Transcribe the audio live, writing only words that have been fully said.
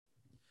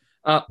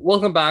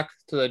Welcome back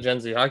to the Gen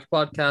Z Hockey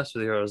Podcast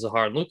with your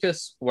Zahar and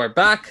Lucas. We're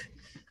back.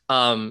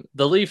 The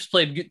Leafs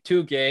played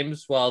two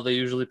games while they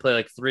usually play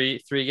like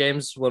three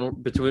games when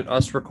between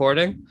us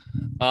recording.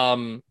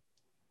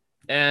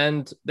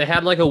 And they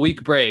had like a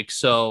week break,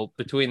 so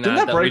between Didn't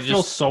that, that that we break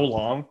feel just so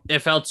long? it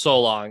felt so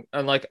long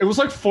and like It was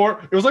like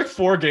four. It was like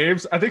four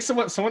games. I think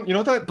someone, you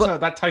know that but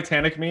that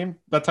Titanic meme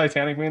that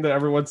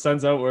everyone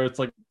sends out where it's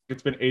like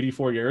it's been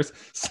 84 years.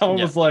 Someone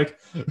yeah. was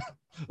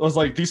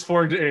like these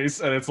 4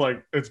 days, and it's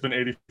like it's been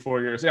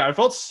 84 years. Yeah, it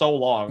felt so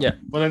long. Yeah.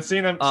 But then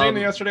seeing them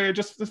yesterday,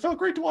 it felt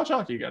great to watch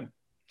hockey again.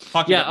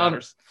 Hockey Yeah, that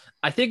matters.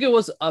 I think it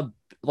was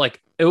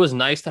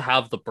nice to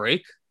have the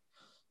break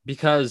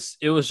because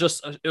it was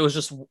just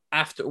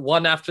after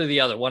the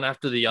other, one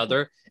after the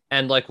other,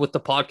 and like with the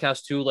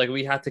podcast too, like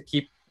we have to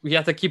keep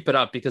it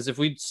up because if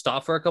we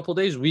stop for a couple of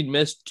days, we'd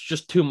miss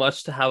just too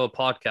much to have a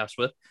podcast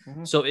with.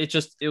 Mhm. So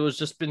it was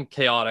just been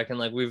chaotic, and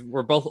like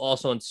we're both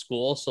also in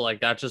school, so like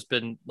that's just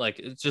been like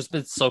it's just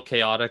been so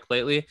chaotic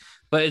lately.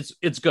 But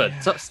it's good.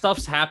 Yeah.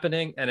 Stuff's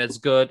happening, and it's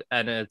good,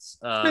 and it's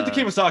It's great to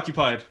keep us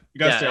occupied. You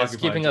gotta stay it's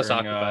occupied keeping us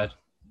during, occupied.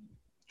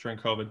 during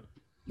COVID.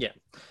 Yeah.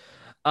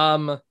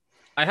 Um,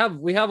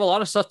 we have a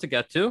lot of stuff to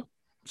get to.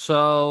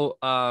 So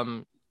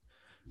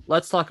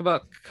let's talk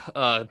about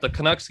the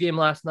Canucks game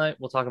last night.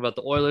 We'll talk about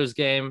the Oilers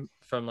game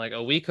from like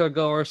a week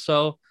ago or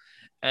so,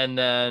 and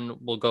then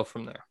we'll go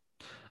from there.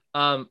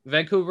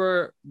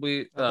 Vancouver,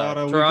 we About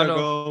a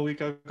Toronto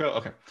week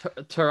ago. Okay.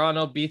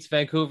 Toronto beats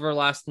Vancouver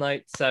last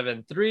night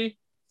 7-3,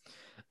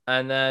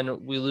 and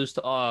then we lose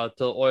to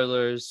the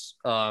Oilers.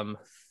 Sorry,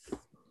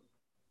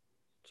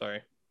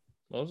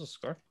 what was the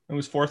score? It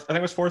was fourth. I think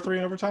it was 4-3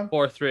 in overtime.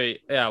 4-3.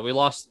 Yeah, we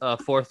lost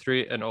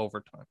 4-3 in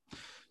overtime.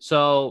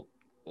 So,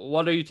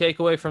 what do you take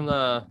away from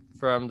the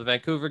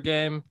Vancouver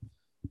game,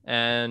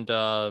 and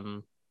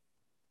how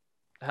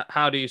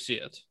do you see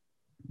it?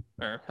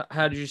 Or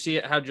how did you see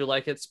it? How did you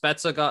like it?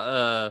 Spezza got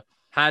a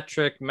hat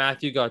trick.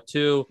 Matthew got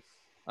two.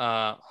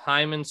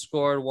 Hyman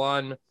scored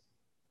one.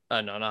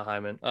 No, not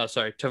Hyman.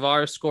 Sorry,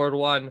 Tavares scored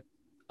one.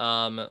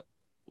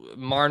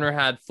 Marner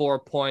had 4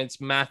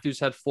 points. Matthews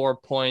had 4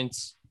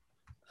 points.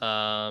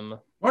 What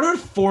are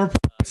 4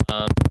 points?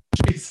 Um,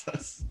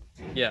 Jesus.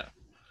 yeah.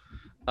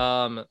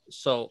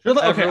 So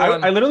Okay,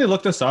 everyone, I literally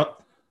looked this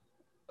up.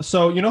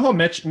 So you know how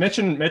Mitch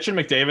and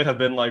McDavid have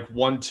been like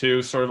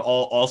 1-2 sort of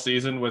all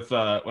season with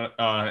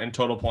in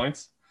total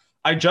points.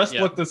 I just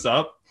Yeah. looked this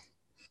up.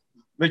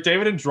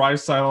 McDavid and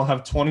Draisaitl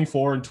have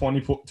 24 and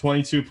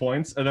 22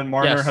 points, and then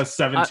Marner Yes. has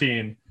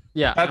 17.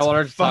 yeah, That's I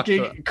wanted to talk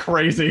to fucking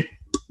crazy.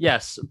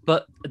 Yes,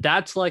 but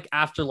that's like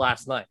after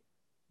last night.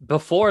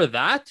 Before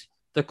that,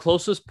 the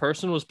closest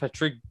person was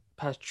Patrick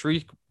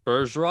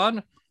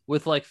Bergeron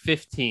with like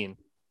 15.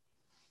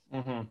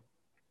 Mm-hmm.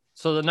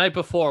 So the night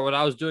before, when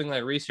I was doing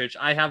like research,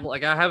 I have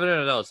it in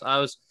a notes.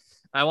 I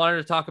wanted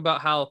to talk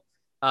about how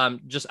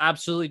just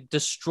absolutely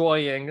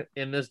destroying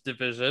in this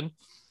division,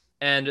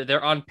 and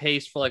they're on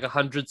pace for like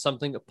 100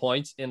 something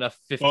points in a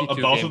 52 Both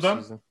game of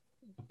them? season.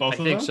 Both I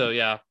of think them? so.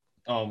 Yeah.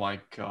 Oh my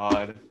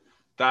god.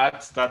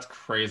 That's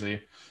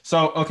crazy.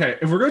 So, okay,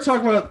 if we're going to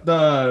talk about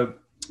the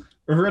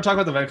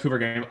Vancouver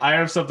game, I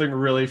have something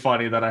really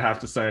funny that I have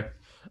to say.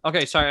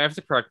 Okay, sorry, I have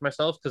to correct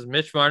myself because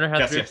Mitch Marner had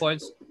Yes, three yes.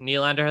 points,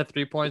 Nylander had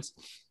 3 points,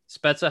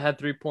 Spezza had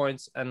 3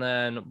 points, and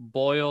then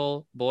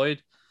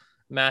Boyd,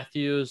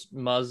 Matthews,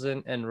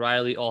 Muzzin, and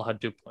Riley all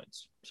had 2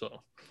 points.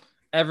 So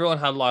everyone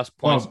had lost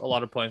points, a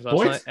lot of points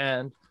last night,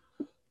 and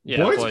yeah,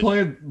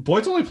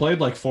 Boyd's only played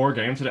like 4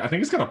 games today. I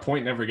think he's got a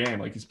point in every game.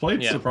 Like he's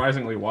played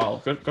surprisingly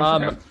well. Good for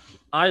him.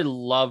 I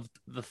loved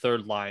the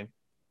fourth line.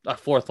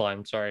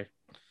 Sorry,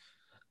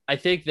 I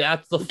think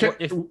that's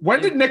the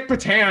when did Nick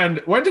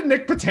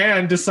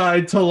Patan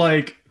decide to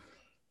like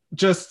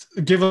just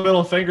give a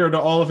middle finger to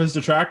all of his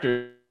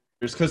detractors?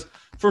 Because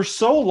for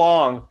so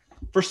long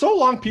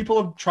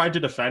people have tried to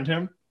defend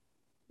him.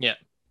 Yeah.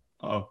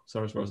 Oh,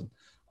 sorry, frozen.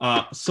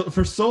 So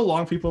for so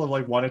long people have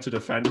like wanted to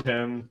defend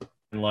him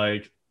and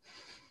like.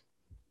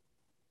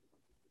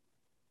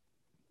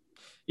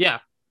 Yeah,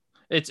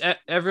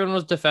 everyone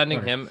was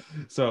defending him.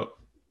 So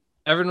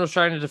everyone was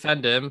trying to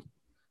defend him,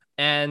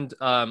 and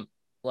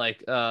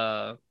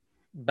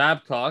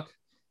Babcock,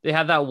 they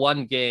had that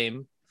one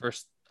game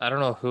versus I don't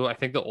know who, I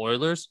think the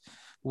Oilers,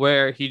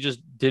 where he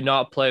just did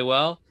not play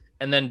well,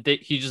 and then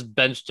he just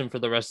benched him for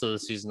the rest of the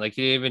season. Like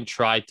he didn't even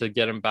try to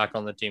get him back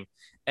on the team,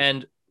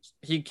 and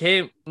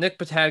Nick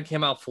Patan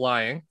came out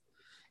flying.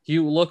 He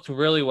looked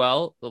really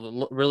well,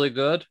 really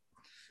good,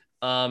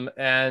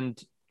 and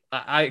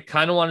I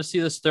kind of want to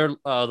see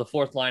the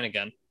fourth line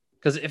again.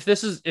 Because if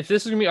this is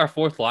gonna be our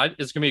fourth line,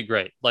 it's gonna be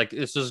great. Like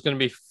it's just gonna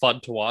be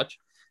fun to watch.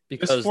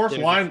 Because this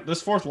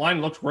fourth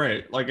line looked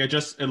great. Like it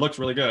looked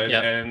really good.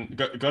 Yeah. And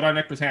good on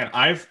Nick Patan.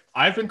 I've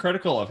been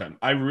critical of him.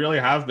 I really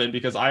have been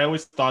because I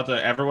always thought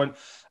that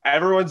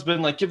Everyone's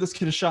been like, give this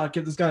kid a shot,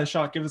 give this guy a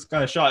shot, give this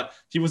guy a shot.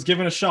 He was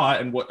given a shot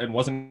and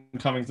wasn't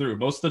coming through.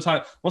 Most of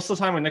the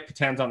time when Nick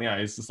Petan's on the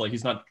ice, it's like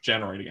he's not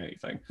generating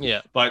anything.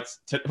 Yeah. But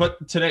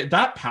today,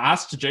 that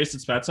pass to Jason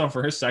Spezza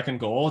for his second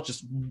goal,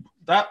 just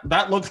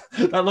that looked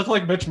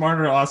like Mitch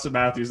Marner and Austin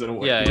Matthews in a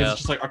way. Yeah, It was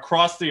just like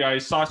across the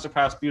ice, saw the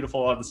pass,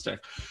 beautiful on the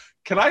stick.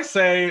 Can I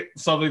say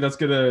something that's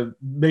gonna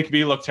make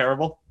me look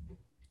terrible?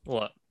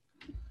 What?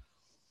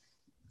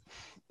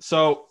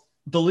 So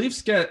the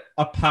Leafs get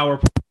a power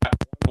play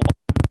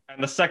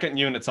and the second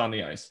unit's on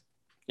the ice.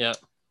 Yeah.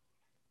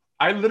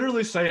 I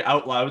literally say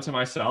out loud to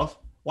myself,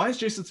 why is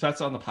Jason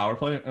Spezza on the power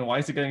play and why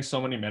is he getting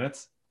so many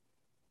minutes?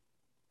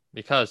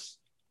 Because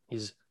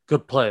he's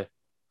good play.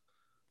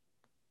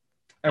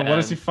 And what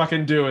does he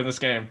fucking do in this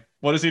game?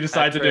 What does he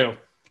decide to do?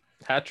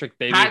 Hat trick,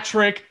 baby. Hat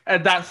trick,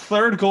 and that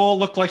third goal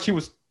looked like he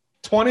was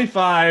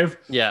 25.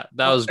 Yeah,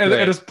 that was great.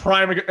 In his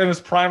prime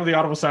of the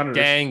Ottawa Senators.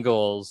 Gang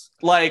goals.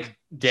 Like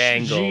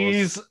gang goals.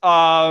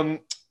 Jeez,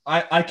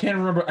 I can't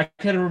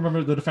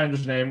remember the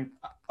defender's name.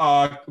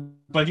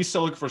 But he's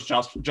still looking for his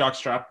jock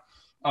strap.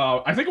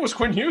 I think it was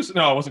Quinn Hughes.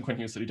 No, it wasn't Quinn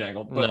Hughes that he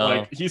dangled, but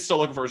like he's still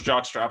looking for his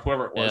jock strap,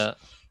 whoever it was. Yeah.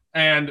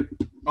 And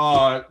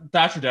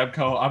Thatcher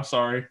Demko, I'm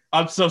sorry.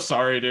 I'm so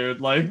sorry, dude.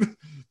 This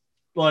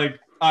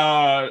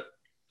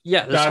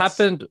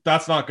happened.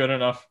 That's not good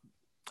enough.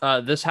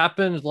 This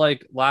happened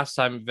like last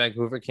time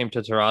Vancouver came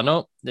to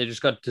Toronto. They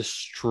just got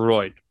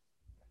destroyed.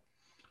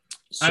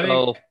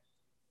 So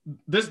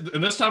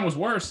this time was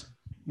worse.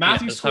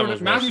 Matthews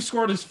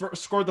scored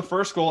the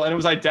first goal, and it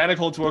was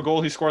identical to a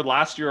goal he scored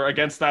last year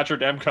against Thatcher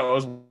Demko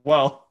as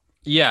well.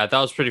 Yeah, that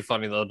was pretty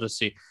funny though to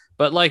see.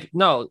 But like,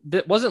 no,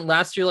 that wasn't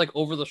last year like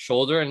over the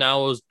shoulder, and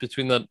now it was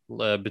between the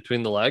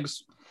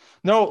legs.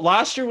 No,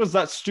 last year was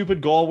that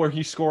stupid goal where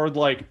he scored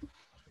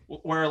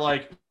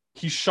where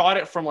he shot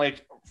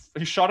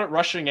it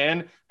rushing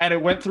in, and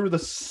it went through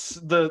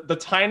the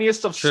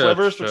tiniest of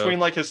slivers between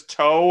like his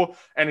toe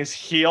and his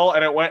heel,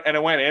 and it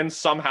went in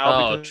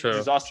somehow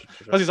because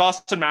he's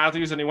Austin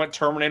Matthews and he went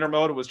Terminator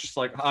mode. It was just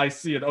like I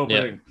see it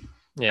opening,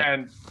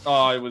 and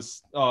it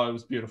was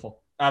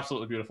beautiful,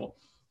 absolutely beautiful.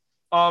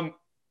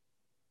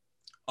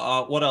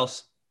 What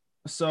else?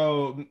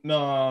 So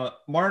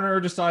Marner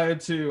decided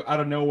to out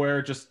of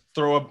nowhere just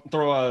throw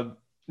a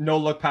no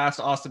look past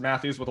Austin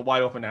Matthews with a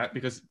wide open net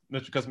because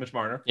Mitch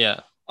Marner.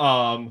 Yeah.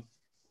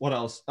 What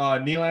else?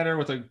 Nylander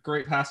with a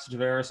great pass to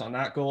Tavares on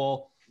that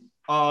goal.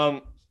 I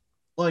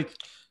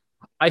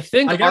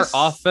think our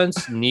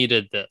offense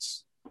needed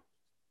this.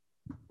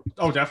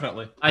 Oh,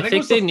 definitely. I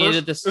think they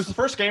needed this. It was the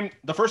first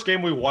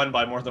game we won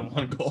by more than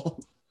one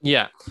goal.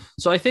 Yeah.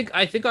 So I think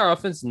our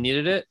offense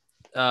needed it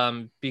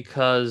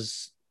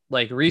because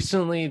like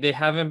recently they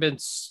haven't been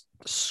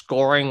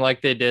scoring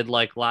like they did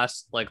the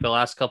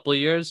last couple of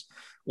years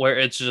where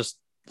it's just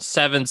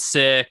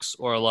 7-6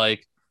 or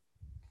like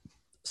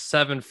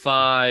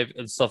 7-5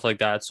 and stuff like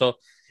that. So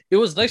it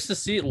was nice to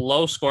see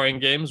low scoring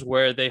games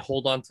where they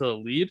hold on to the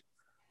lead,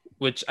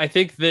 which I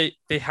think they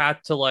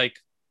had to like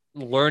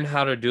learn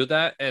how to do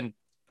that. And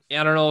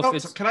I don't know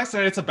if can I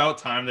say it's about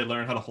time they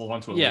learn how to hold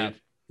on to a lead?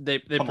 They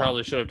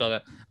probably should have done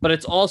that. But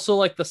it's also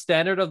like the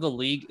standard of the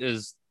league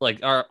is like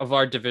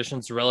our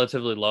division's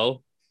relatively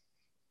low.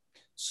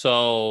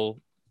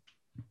 So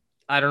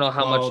I don't know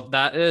how much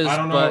that is. I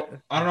don't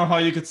know how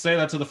you could say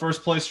that to the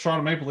first place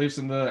Toronto Maple Leafs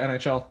in the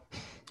NHL.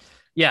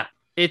 Yeah,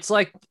 it's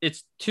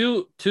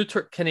two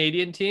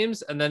Canadian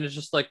teams, and then it's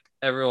just like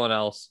everyone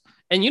else.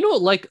 And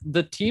like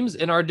the teams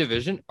in our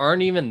division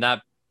aren't even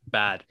that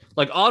bad.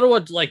 Like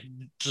Ottawa, like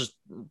just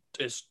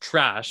is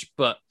trash,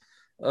 but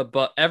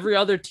every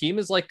other team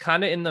is like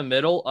kind of in the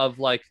middle of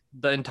like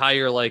the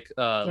entire like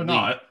They're league.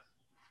 not.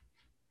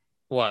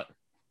 What?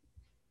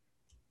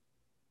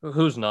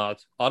 Who's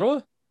not? Ottawa?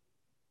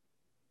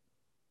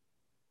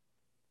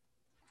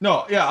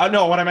 No, yeah, I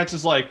know. What I meant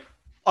is like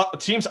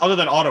teams other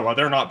than Ottawa,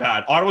 they're not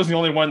bad. Ottawa's the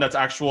only one that's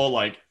actual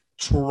like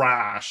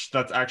trash.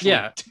 That's actually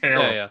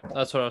terrible. Yeah,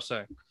 that's what I was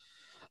saying.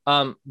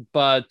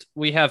 But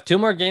we have 2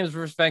 more games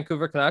versus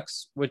Vancouver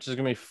Canucks, which is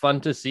gonna be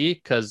fun to see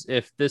because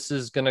if this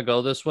is gonna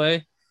go this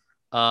way,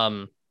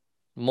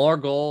 more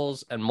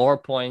goals and more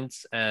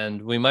points,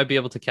 and we might be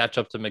able to catch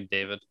up to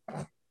McDavid.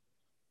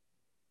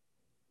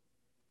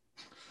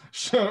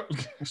 Sure.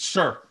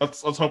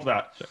 Let's hope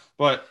that. Sure.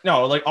 But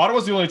no, like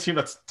Ottawa's the only team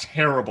that's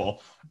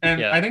terrible,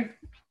 and I think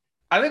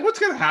what's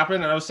gonna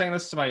happen. And I was saying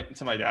this to my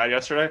dad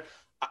yesterday.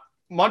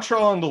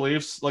 Montreal and the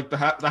Leafs, like the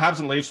Habs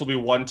and Leafs, will be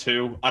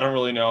 1-2. I don't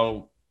really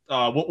know.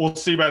 We'll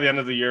see by the end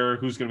of the year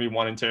who's gonna be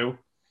 1 and 2.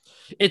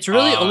 It's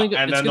really only,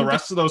 and then the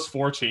rest of those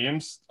 4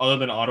 teams, other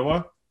than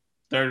Ottawa,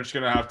 they're just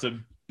gonna have to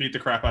beat the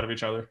crap out of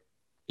each other.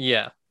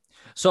 Yeah.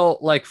 So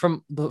like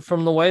from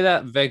the way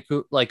that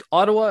Vancouver, like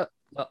Ottawa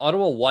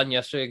won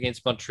yesterday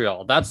against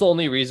Montreal. That's the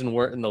only reason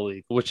we're in the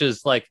league, which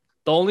is like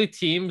the only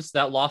teams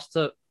that lost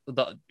to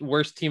the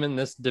worst team in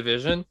this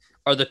division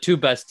are the 2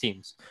 best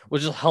teams,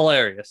 which is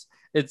hilarious.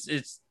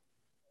 It's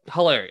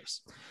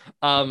hilarious.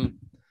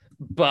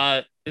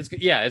 But it's going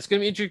to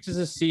be interesting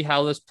to see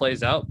how this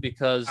plays out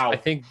because I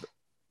think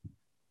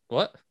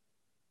what?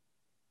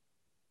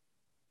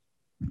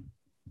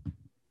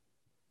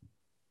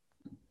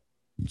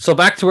 So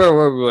back to where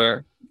we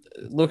were.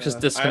 Luke is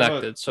Yeah,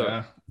 disconnected.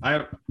 I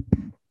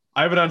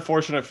have an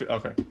unfortunate.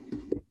 Okay.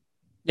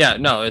 Yeah,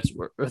 no, it's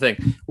a thing.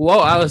 What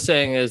I was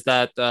saying is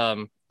that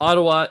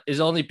Ottawa is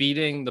only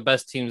beating the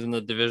best teams in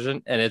the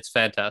division, and it's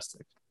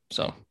fantastic.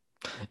 So,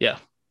 yeah.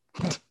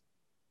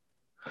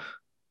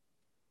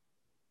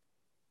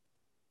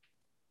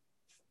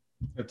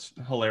 It's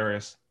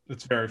hilarious.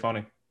 It's very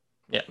funny.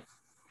 Yeah.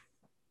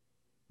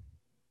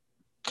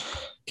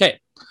 Okay,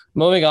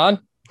 moving on.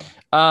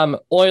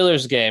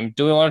 Oilers game.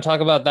 Do we want to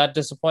talk about that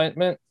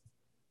disappointment?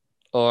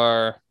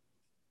 Or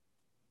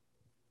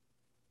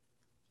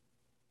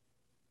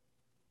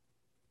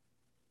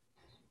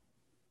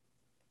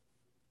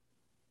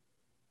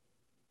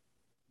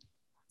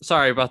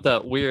sorry about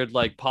the weird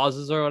like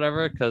pauses or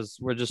whatever, because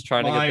we're just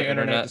trying to get the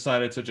internet.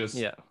 Decided to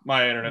just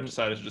my internet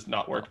decided to just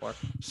not work.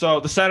 So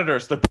the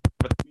Senators, there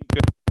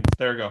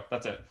we go.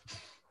 That's it.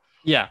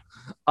 Yeah.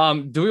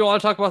 Do we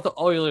want to talk about the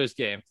Oilers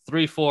game?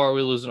 3-4,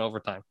 we lose in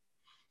overtime.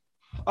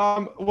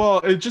 Well,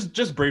 it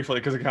just briefly,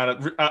 because it kind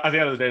of at the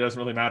end of the day doesn't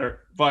really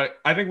matter. But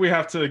I think we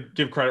have to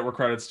give credit where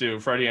credit's due.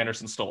 Freddie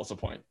Anderson stole us a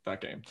point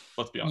that game.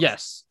 Let's be honest.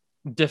 Yes,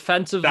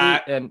 defensively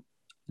and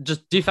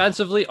just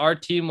defensively, our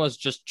team was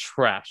just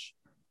trash.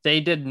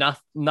 They did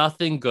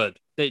nothing good.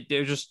 They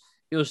just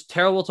it was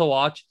terrible to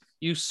watch.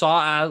 You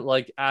saw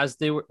as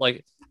they were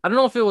like, I don't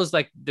know if it was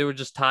like they were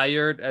just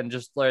tired and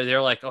just like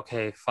they're like,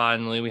 okay,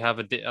 finally we have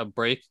a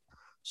break.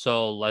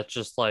 So let's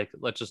just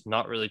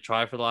not really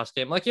try for the last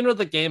game. Like,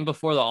 the game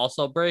before the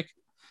All-Star break,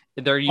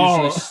 they're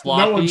usually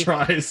sloppy. No one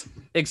tries.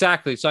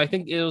 Exactly. So I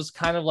think it was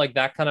kind of like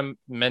that kind of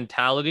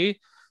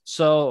mentality.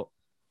 So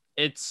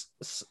it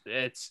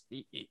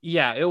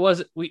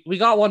was, we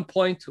got 1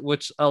 point,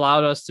 which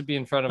allowed us to be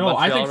in front of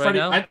Montreal right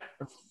now.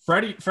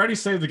 Freddie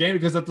saved the game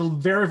because at the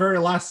very, very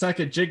last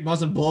second, Jake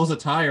Muzzin blows a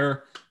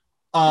tire.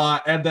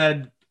 And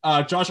then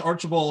Josh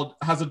Archibald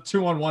has a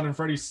 2-on-1 and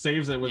Freddie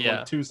saves it with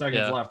like 2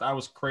 seconds left. That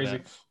was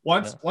crazy.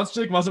 Once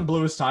Jake Muzzin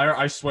blew his tire,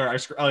 I swear,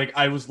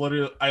 I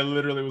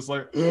literally was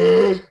like,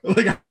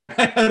 like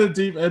I had a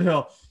deep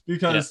inhale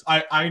because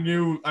I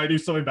knew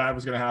something bad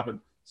was gonna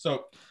happen.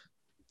 So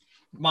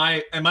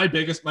my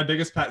biggest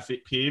pet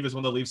peeve is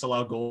when the Leafs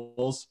allow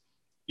goals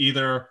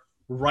either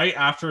right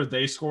after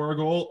they score a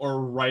goal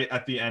or right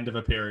at the end of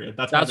a period.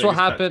 That's what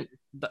happened.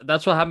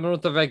 That's what happened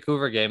with the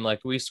Vancouver game.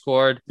 Like, we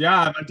scored.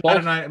 Yeah,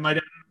 my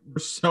dad were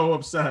so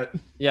upset.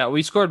 Yeah,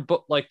 we scored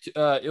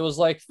it was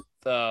like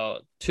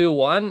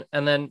 2-1,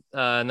 and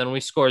then we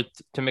scored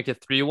to make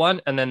it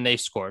 3-1, and then they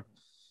scored,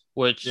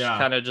 which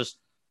kind of just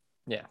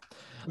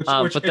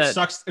Which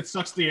sucks. It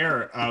sucks the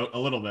air out a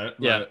little bit.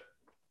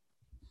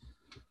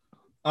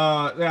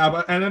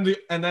 But, and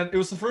then it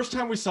was the first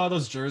time we saw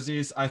those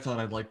jerseys. I thought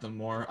I'd like them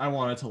more. I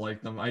wanted to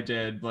like them. I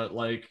did, but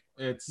like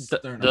they're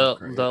not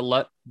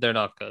great. They're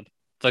not good.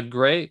 The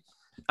gray,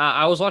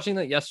 I was watching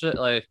that yesterday.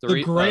 Like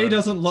the gray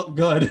doesn't look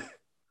good.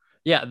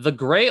 Yeah, the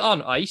gray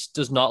on ice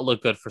does not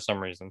look good for some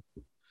reason.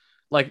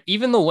 Like,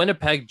 even the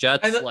Winnipeg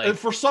Jets, and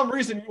for some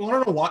reason, you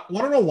want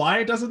to know why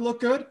it doesn't look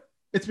good?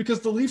 It's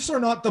because the Leafs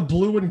are not the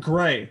blue and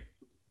gray.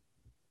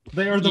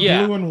 They are the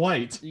blue and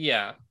white.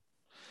 Yeah.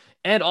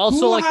 And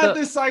also, who had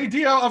this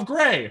idea of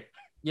gray?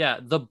 Yeah,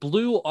 the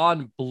blue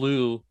on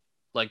blue,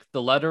 like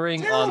the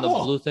lettering on the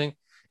blue thing,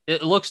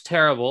 it looks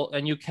terrible,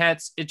 and you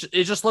can't. It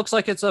just looks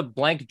like it's a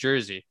blank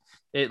jersey.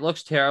 It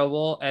looks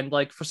terrible, and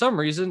like for some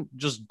reason,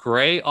 just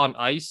gray on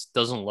ice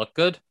doesn't look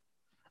good.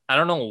 I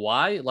don't know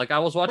why. Like, I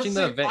was watching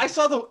the event. I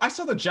saw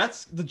the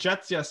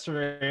Jets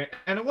yesterday,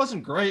 and it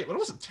wasn't great, but it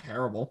wasn't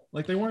terrible.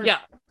 Like, they weren't. Yeah,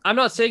 I'm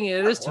not saying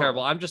it is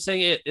terrible. I'm just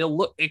saying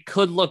it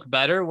could look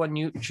better when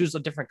you choose a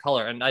different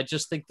color. And I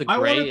just think the gray I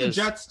wanted the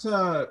Jets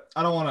to.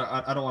 I don't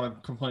want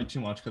to complain too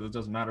much because it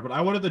doesn't matter. But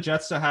I wanted the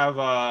Jets to have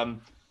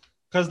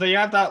because they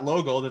have that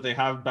logo that they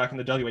have back in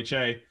the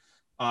WHA,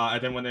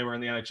 and then when they were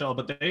in the NHL.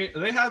 But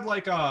they had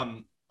like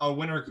a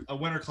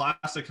winter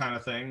classic kind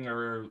of thing,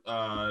 or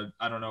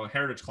I don't know, a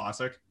heritage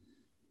classic.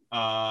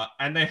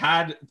 And they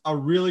had a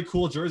really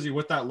cool jersey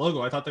with that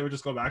logo. I thought they would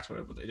just go back to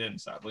it, but they didn't,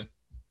 sadly.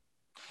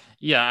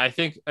 Yeah, I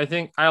think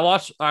I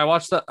watched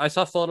that. I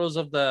saw photos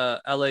of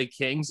the LA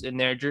Kings in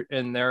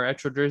their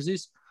retro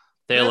jerseys.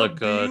 They're look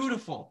good.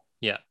 Beautiful.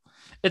 Yeah.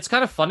 It's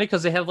kind of funny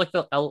because they have like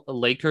the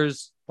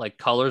Lakers like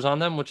colors on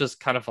them, which is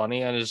kind of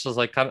funny, and it's just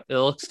like it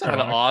looks kind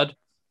of odd,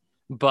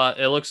 but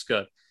it looks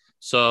good.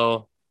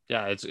 So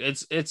yeah,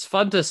 it's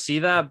fun to see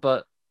that,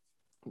 but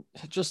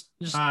just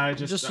use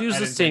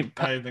the same.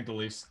 I didn't think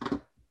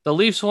the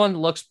Leafs one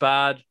looks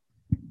bad.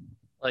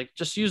 Like,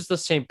 just use the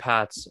same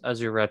Pats as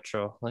your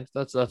retro. Like,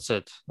 that's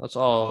it. That's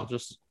all.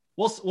 Just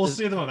we'll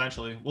see them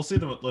eventually. We'll see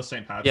them with the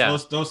same Pats. Yeah.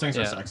 Those things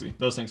are sexy.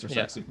 Those things are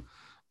sexy.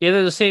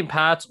 Either the same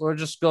Pats or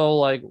just go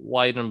like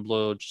white and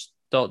blue. Just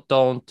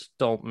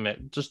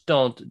don't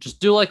just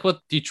do like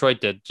what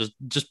Detroit did.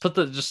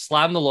 Just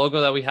slam the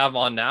logo that we have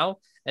on now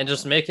and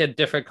just make it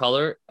different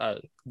color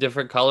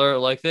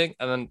like thing,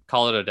 and then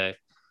call it a day.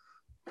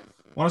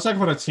 Want to talk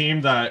about a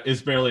team that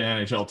is barely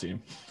an NHL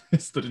team?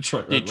 It's the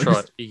Detroit Red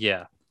Wings.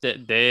 Yeah.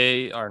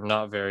 They are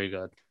not very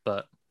good,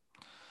 but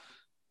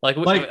I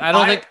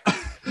don't think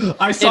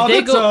I saw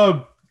they that.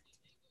 go-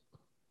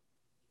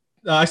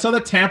 I saw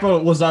that Tampa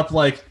was up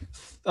like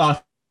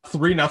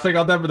 3-0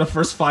 on them in the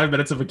first 5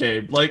 minutes of a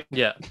game. Like,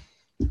 Yeah.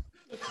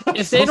 I'm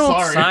If so they don't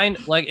sorry. sign,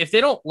 like, if they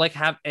don't like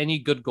have any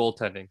good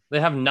goaltending, they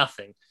have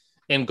nothing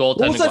in What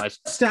was goaltending that wise.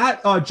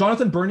 stat?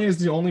 Jonathan Bernier is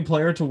the only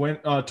player to win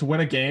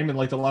a game in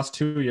like the last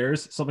 2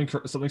 years. Something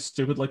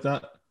stupid like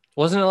that.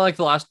 Wasn't it like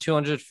the last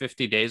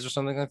 250 days or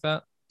something like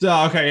that?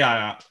 Okay,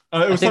 yeah. It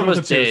I was think it was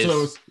 7 to 2. days. So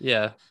it was,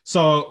 Yeah.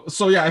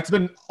 so yeah, it's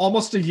been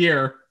almost a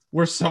year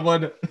where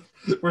someone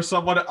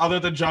other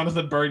than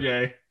Jonathan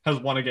Bernier has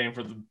won a game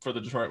for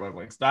the Detroit Red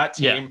Wings. That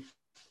team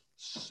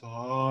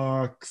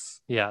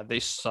sucks. Yeah, they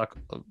suck.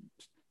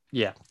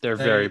 Yeah, they're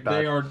very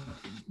bad.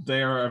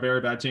 They are a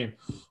very bad team.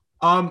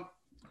 I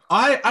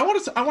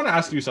want to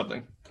ask you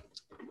something.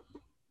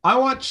 I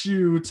want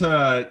you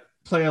to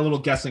play a little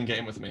guessing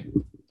game with me.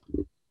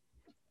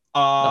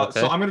 Okay.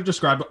 So I'm going to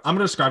describe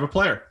a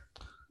player.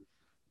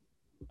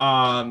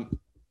 I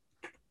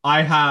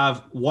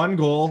have 1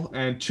 goal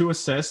and 2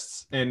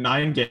 assists in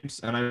 9 games,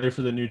 and I play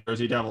for the New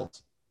Jersey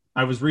Devils.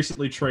 I was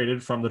recently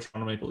traded from the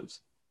Toronto Maple Leafs.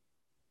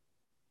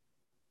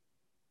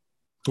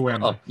 Who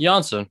am I?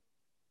 Janssen.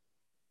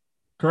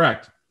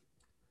 Correct.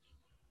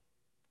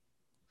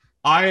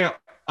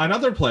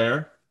 Another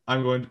player.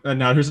 And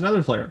now here's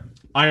another player.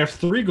 I have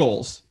 3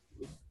 goals.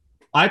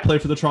 I play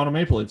for the Toronto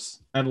Maple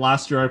Leafs, and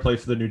last year I played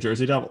for the New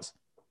Jersey Devils.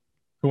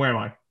 Who am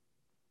I?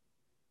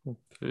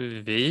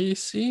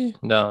 VC?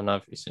 No,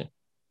 not VC.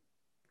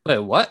 Wait,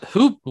 what?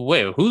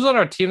 Who's on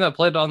our team that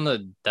played on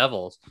the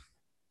Devils?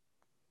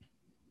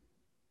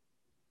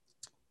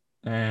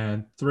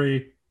 And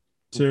 3,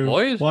 2,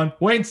 Boyd? 1.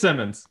 Wayne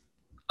Simmons.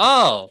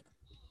 Oh,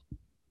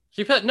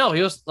 he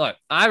was like,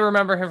 I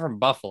remember him from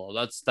Buffalo.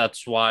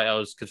 That's why I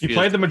was confused. He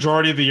played the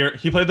majority of the year.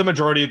 He played the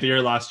majority of the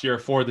year last year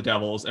for the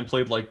Devils and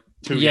played like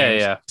 2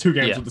 games. 2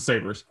 games with the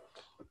Sabres.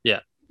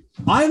 Yeah.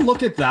 I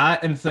look at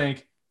that and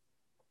think,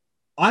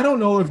 I don't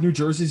know if New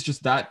Jersey's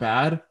just that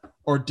bad,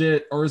 or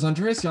is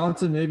Andreas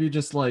Janssen maybe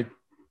just like,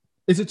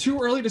 is it too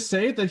early to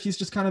say that he's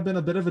just kind of been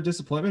a bit of a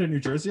disappointment in New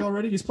Jersey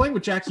already? He's playing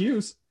with Jack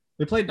Hughes.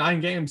 They played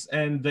 9 games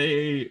and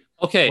they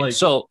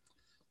so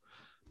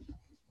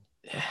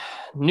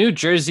New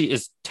Jersey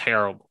is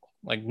terrible.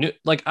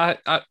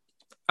 I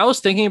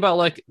was thinking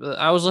about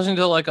I was listening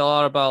to like a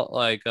lot about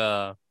like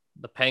the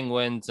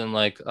Penguins and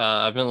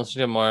I've been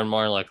listening to more and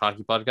more like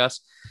hockey podcasts,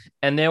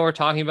 and they were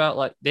talking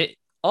about they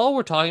all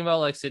were talking about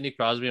like Sidney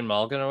Crosby and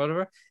Malkin or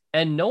whatever,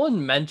 and no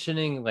one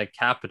mentioning like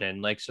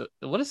Kapanen. Like, so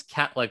what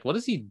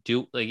does he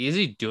do? Like, is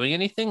he doing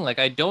anything? Like,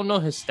 I don't know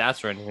his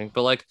stats or anything,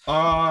 but like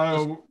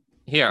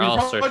here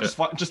I'll search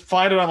it. Just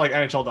find it on like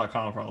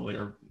NHL.com probably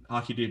or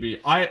HockeyDB.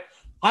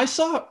 I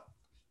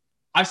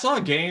saw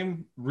a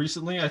game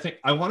recently.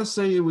 I want to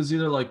say it was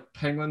either like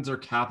Penguins or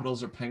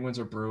Capitals or Penguins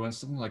or Bruins,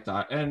 something like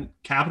that. And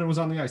Kapanen was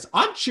on the ice.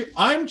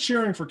 I'm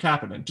cheering for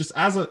Kapanen. Just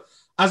as a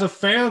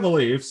fan of the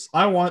Leafs,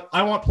 I want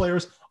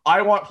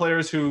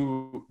players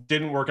who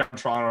didn't work out in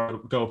Toronto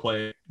to go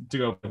play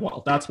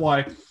well. That's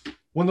why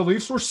when the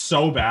Leafs were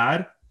so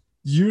bad,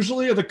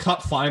 usually the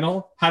Cup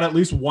final had at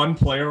least one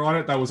player on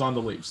it that was on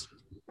the Leafs.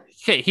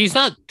 Okay, he's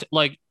not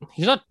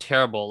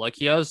terrible. Like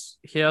he has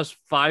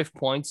 5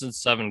 points in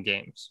 7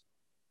 games.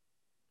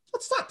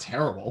 That's not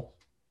terrible.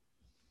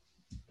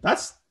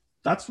 That's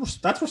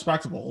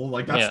respectable.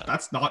 Like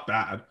that's not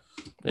bad.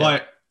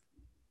 Yeah.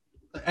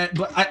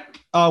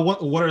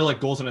 What are like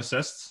goals and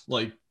assists?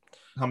 Like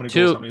how many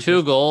goals?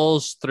 2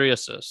 goals, 3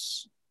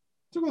 assists.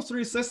 2 goals,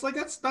 3 assists. Like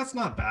that's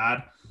not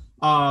bad.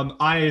 I'm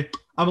a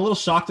little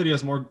shocked that he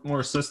has more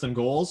assists than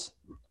goals.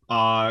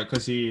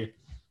 Because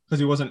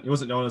he wasn't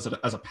known as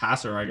a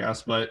passer, I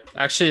guess. But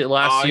actually,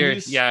 last year,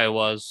 it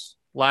was.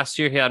 Last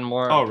year he had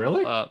more. Oh,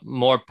 really?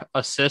 More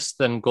assists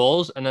than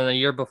goals, and then the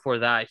year before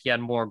that he had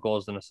more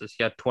goals than assists.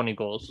 He had 20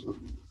 goals.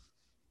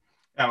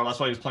 Yeah, well, that's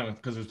why he was playing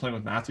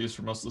with Matthews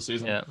for most of the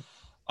season. Yeah.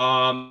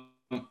 I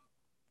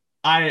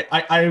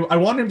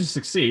want him to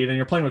succeed, and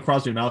you're playing with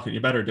Crosby and Malkin.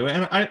 You better do it.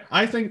 And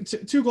I think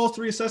 2 goals,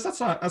 3 assists.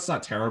 That's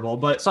not terrible.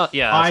 But it's not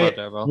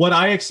terrible. What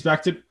I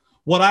expected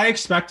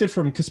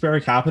from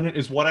Kasperi Kapanen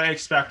is what I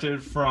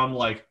expected from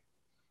like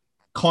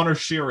Connor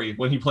Sheary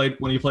when he played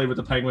with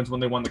the Penguins when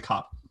they won the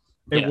Cup.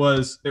 It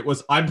was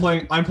I'm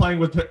playing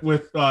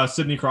with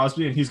Sidney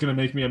Crosby, and he's gonna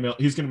make me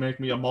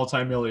a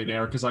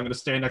multi-millionaire because I'm gonna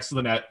stand next to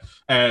the net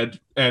and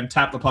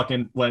tap the puck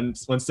in when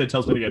Sid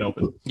tells me to get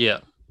open. Yeah,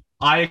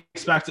 I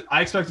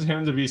expected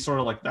him to be sort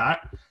of like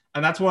that,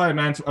 and that's what I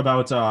meant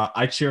about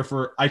I cheer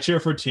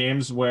for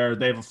teams where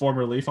they have a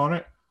former Leaf on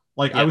it.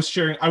 Like I was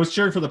cheering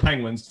for the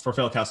Penguins for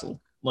Phil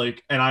Kessel,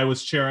 like, and I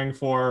was cheering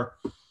for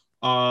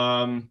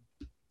the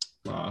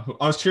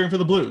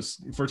Blues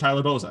for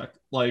Tyler Bozak,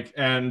 like,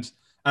 and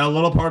a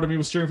little part of me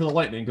was cheering for the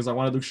Lightning because I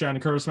wanted Luke Shannon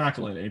and Curtis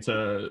McElhinney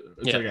to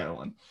get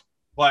one.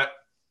 But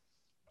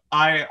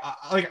I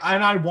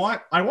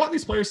want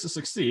these players to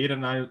succeed,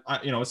 and I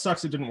it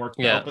sucks it didn't work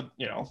out, but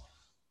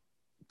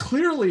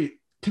clearly,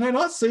 can I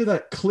not say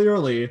that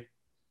clearly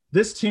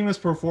this team is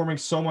performing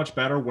so much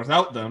better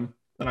without them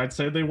than I'd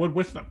say they would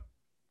with them?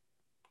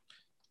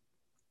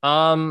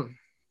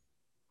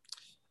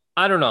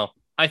 I don't know.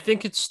 I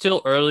think it's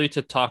still early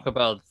to talk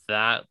about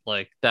that,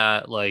 like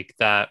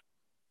that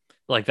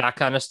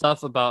kind of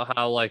stuff about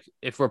how like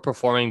if we're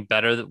performing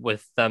better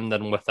with them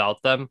than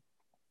without them,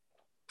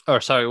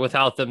 or sorry,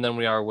 without them than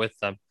we are with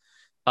them.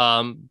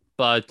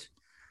 But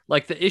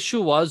like the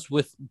issue was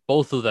with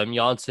both of them,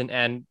 Janssen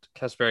and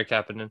Kasperi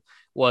Kapanen,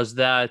 was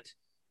that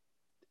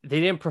they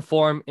didn't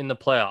perform in the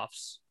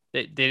playoffs.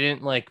 They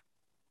didn't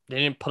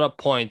put up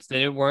points.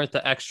 They weren't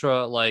the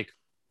extra like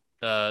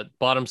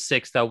bottom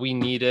six that we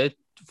needed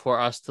for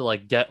us to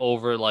like get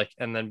over like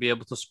and then be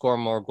able to score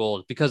more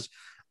goals because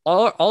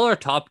all our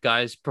top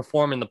guys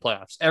perform in the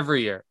playoffs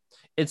every year.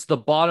 It's the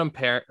bottom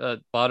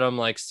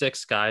like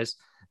six guys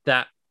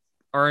that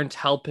aren't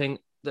helping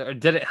or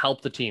didn't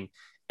help the team.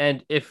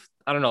 And if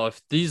I don't know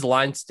if these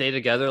lines stay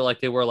together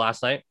like they were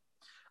last night,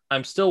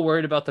 I'm still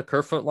worried about the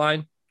Kerfoot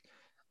line.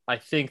 I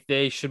think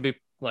they should be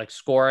like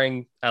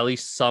scoring at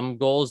least some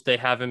goals. They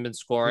haven't been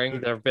scoring.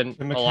 There have been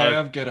Can a lot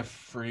of Mikheyev get a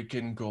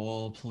freaking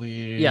goal, yeah.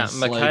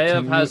 please? Like, Mikheyev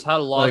can has you had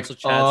lots like of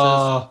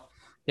chances.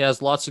 He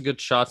has lots of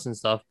good shots and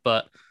stuff,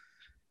 but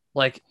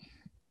like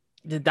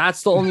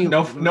that's the only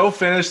no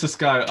finish this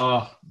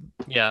guy.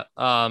 yeah.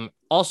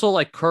 Also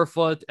like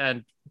Kerfoot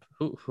and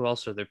who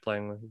else are they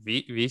playing with?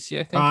 VC,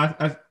 I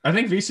think. I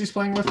think VC's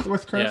playing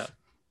with Kerf. Yeah.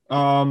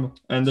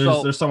 And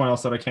So there's someone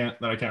else that I can't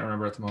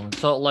remember at the moment.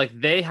 so like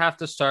they have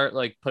to start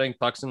like putting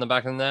pucks in the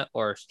back of the net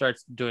or start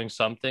doing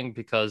something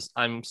because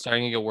I'm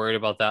starting to get worried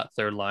about that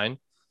third line.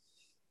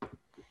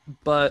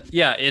 But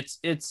yeah,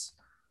 it's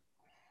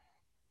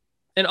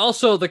and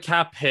also the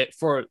cap hit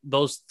for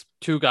those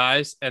two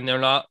guys, and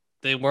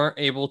they weren't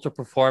able to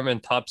perform in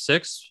top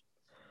six.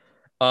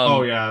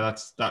 Oh yeah,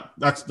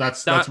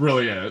 that's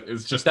really it.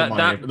 It's just the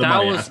money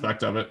was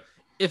aspect of it.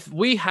 if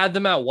we had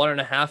them at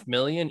 1.5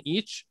 million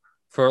each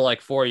for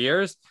like 4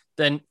 years,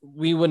 then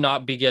we would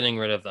not be getting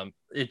rid of them.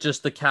 It's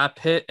just the cap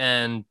hit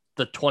and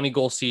the 20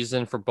 goal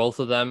season for both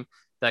of them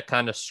that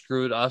kind of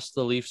screwed us,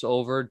 the Leafs,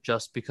 over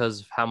just because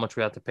of how much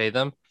we had to pay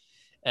them.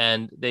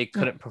 And they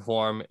couldn't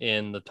perform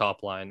in the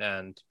top line.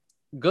 And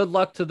good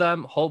luck to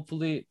them.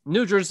 Hopefully,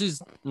 New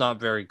Jersey's not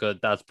very good.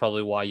 That's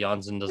probably why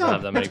Janssen doesn't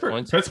have that many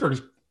points.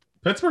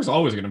 Pittsburgh's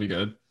always going to be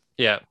good.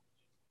 Yeah.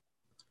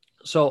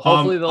 So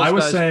hopefully those I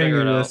was guys saying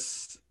figure it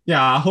this. Out.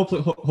 Yeah,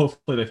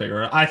 hopefully they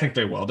figure it out. I think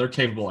they will. They're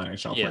capable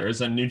NHL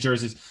players, and New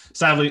Jersey's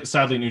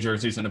sadly New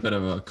Jersey's in a bit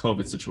of a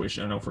COVID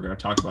situation. I don't know if we're going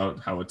to talk about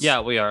how it's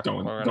we are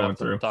going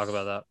through. Talk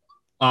about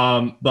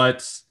that.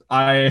 But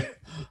I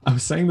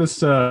was saying this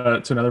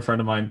to another friend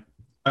of mine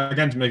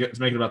again to make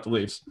it about the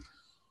Leafs.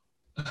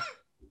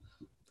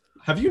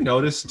 Have you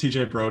noticed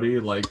TJ Brody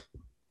like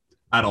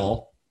at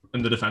all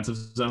in the defensive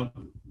zone?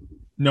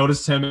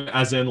 Noticed him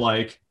as in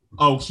like,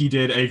 oh, he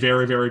did a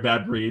very, very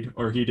bad read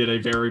or he did a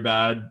very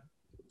bad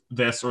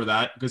this or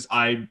that? Because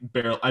I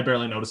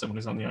barely notice him when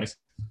he's on the ice.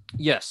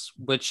 Yes,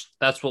 which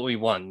that's what we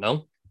won,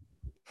 no?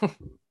 Do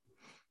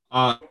you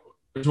want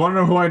to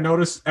know who I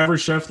noticed every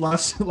shift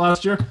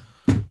last year?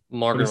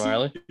 Morgan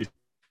Riley.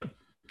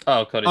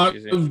 Oh, Cody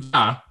Ceci.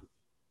 Yeah.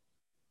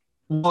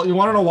 Well, you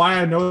want to know why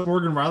I know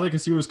Morgan Riley?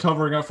 Because he was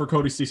covering up for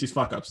Cody Ceci's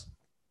fuck ups.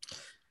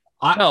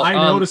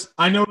 I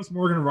noticed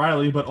Morgan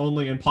Riley, but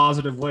only in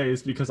positive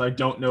ways because I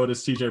don't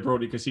notice TJ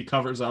Brody because he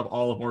covers up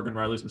all of Morgan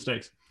Riley's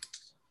mistakes.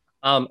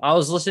 I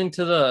was listening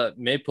to the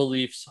Maple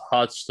Leafs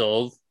Hot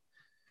Stove,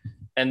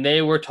 and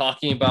they were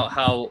talking about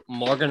how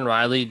Morgan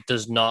Riley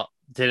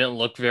didn't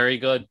look very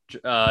good.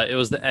 It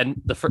was the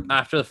end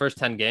after the first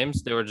 10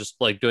 games, they were just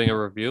like doing a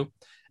review,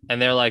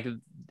 and they're like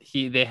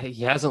he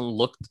hasn't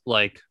looked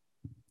like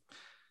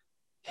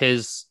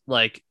his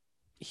like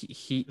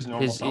his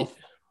normal self.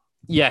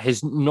 Yeah,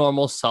 his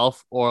normal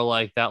self, or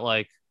like that,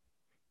 like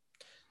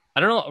I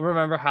don't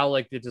remember how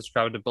like they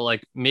described it, but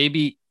like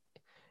maybe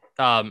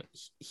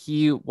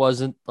he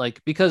wasn't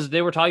like because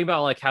they were talking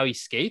about like how he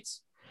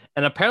skates,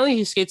 and apparently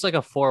he skates like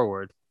a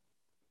forward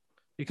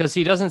because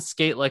he doesn't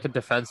skate like a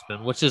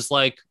defenseman, which is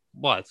like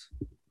what?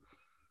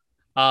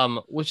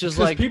 Which is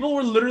like people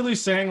were literally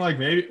saying like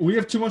maybe we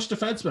have too much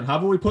defensemen. How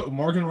about we put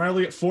Morgan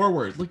Riley at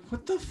forward? Like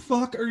what the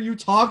fuck are you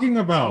talking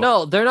about?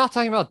 No, they're not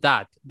talking about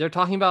that. They're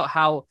talking about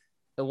how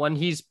when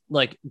he's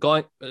like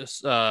going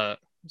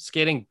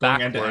skating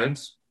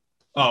backwards,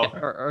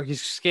 or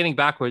he's skating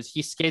backwards,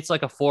 he skates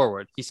like a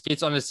forward. He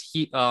skates on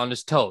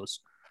his toes.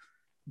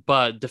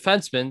 But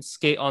defensemen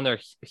skate on their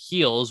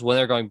heels when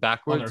they're going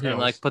backwards and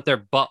like put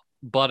their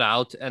butt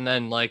out and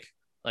then like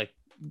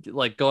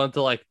go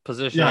into like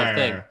positional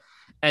thing. Yeah.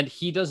 And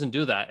he doesn't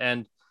do that.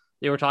 And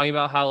they were talking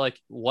about how like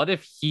what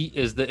if he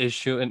is the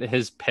issue in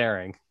his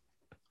pairing?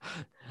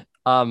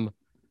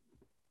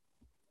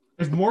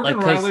 If Morgan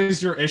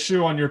Riley's your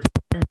issue on your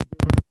pairing,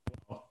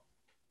 can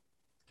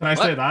I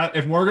say that?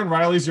 If Morgan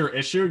Riley's your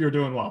issue, you're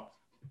doing well.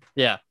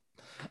 Yeah.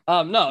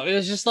 No, it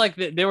was just like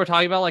they were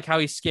talking about like how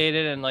he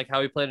skated and like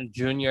how he played in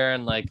junior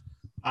and like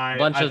a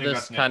bunch of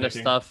this kind of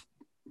stuff.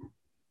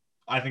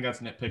 I think that's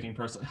nitpicking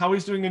personally. How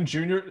he's doing in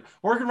junior.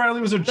 Morgan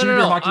Riley was a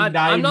junior hockey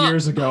 9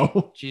 years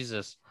ago.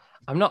 Jesus.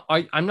 I'm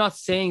not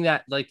saying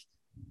that like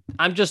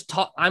I'm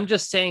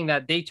just saying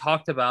that they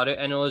talked about it,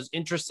 and it was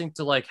interesting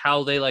to like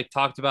how they like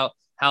talked about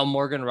how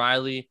Morgan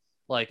Riley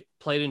like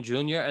played in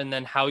junior, and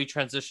then how he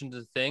transitioned to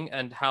the thing,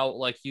 and how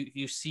like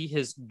you see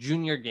his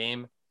junior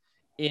game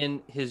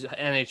in his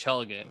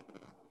NHL game.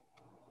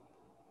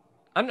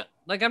 I'm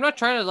not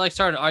trying to like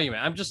start an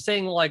argument. I'm just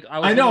saying like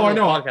I know.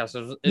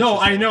 podcast. No,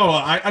 I know.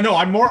 I know.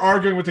 I'm more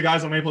arguing with the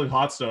guys on Maple Leaf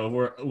Hot Stove,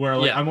 where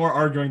like I'm more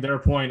arguing their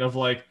point of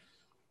like,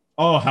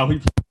 oh, how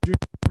he.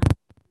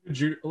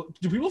 Do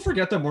people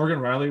forget that Morgan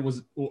Riley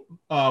was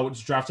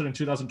drafted in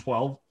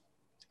 2012,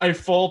 a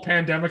full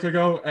pandemic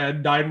ago,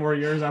 and 9 more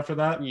years after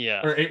that?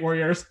 Yeah, or 8 more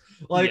years.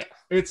 Like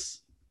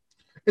it's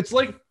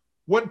like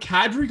when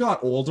Kadri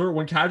got older,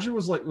 when Kadri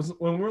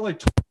when we were like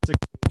 26,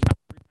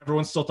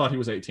 everyone still thought he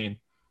was 18.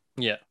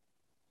 Yeah.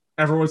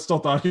 Everyone still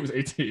thought he was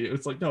 18.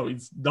 It's like, no,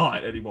 he's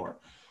not anymore.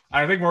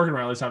 I think Morgan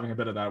Riley's having a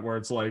bit of that where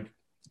it's like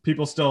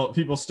people still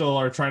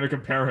are trying to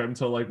compare him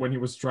to like when he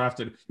was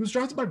drafted. He was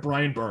drafted by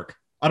Brian Burke.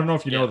 I don't know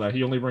if you know that.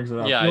 He only brings it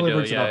up. Yeah, he only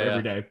brings it up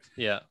every day.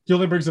 Yeah. He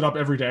only brings it up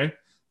every day.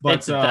 But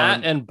it's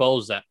that and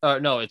Bozak.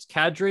 No, it's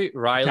Kadri,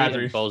 Riley,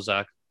 and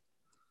Bozak.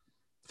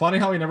 Funny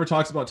how he never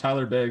talks about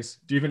Tyler Biggs.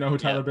 Do you even know who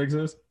Tyler Biggs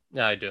is?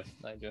 Yeah, I do.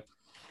 Okay.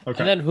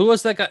 And then who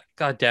was that guy?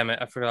 God damn it,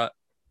 I forgot.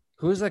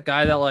 Who was that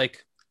guy that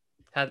like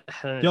had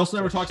he also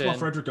never talks about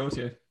Frederic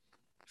Gauthier.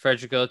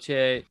 Frederic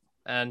Gauthier,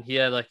 and he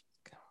had like,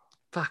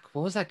 fuck,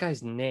 what was that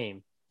guy's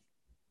name?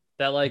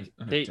 That like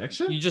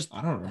addiction? You just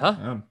I don't know.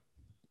 Huh?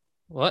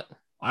 What?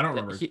 I don't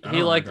remember.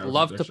 He like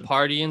loved to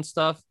party and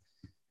stuff,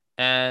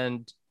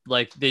 and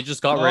like they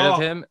just got rid of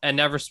him and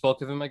never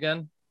spoke of him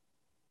again.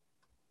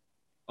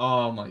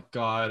 Oh my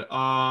god.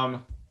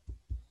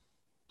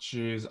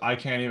 Jeez, I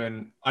can't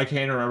even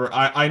remember.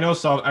 I know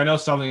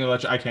something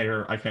that I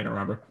can't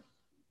remember.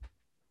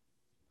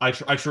 I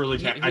truly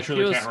can't. I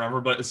truly can't remember.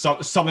 But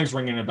something's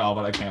ringing a bell,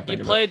 but I can't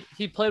think of it.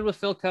 He played with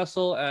Phil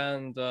Kessel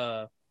and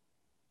Bozak,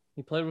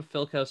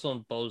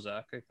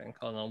 I think,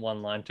 on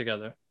one line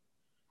together.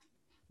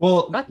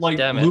 Well, like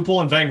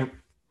Lupul and Van.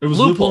 It was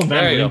Lupul and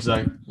Van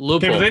Riemsdyk.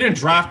 Okay, but they didn't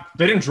draft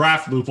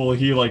Lupul.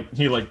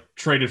 He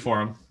traded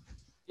for him.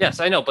 Yes,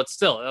 I know, but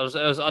still, it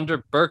was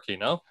under Burke, you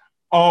know.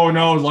 Oh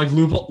no, like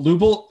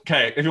Lupul.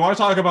 Okay, if you want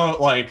to talk about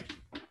like,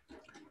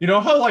 you know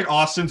how like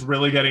Austin's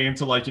really getting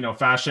into like, you know,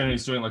 fashion and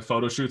he's doing like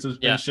photo shoots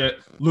and shit.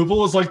 Lupul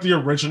was like the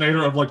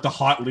originator of like the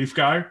hot Leaf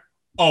guy.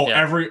 Oh,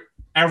 yeah.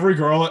 every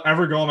girl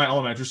in my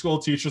elementary school,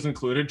 teachers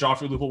included,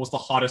 Joffrey Lupul was the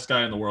hottest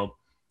guy in the world.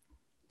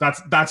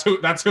 That's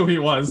who he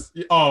was.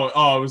 He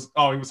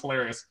was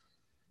hilarious.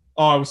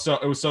 Oh,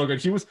 it was so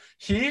good.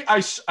 I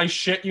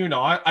shit you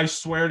not. I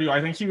swear to you. I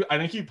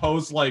think he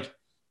posed like,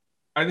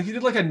 I think he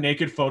did like a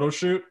naked photo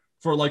shoot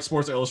for like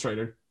Sports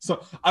Illustrated.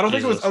 So I don't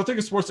think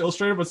it's Sports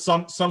Illustrated, but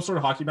some sort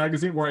of hockey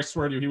magazine where I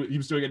swear to you he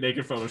was doing a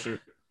naked photo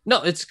shoot.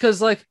 No, it's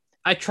because like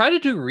I try to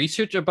do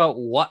research about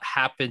what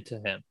happened to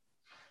him,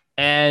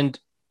 and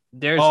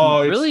there's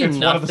really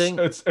nothing.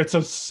 It's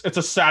a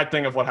sad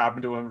thing of what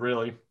happened to him,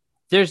 really.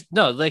 There's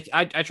no like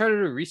I try to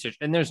do research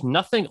and there's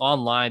nothing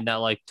online that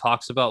like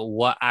talks about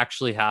what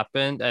actually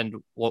happened and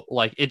what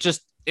like it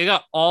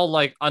got all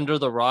like under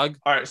the rug.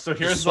 All right, so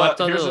here's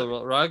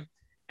the rug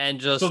and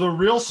just so the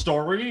real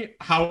story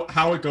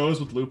how it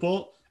goes with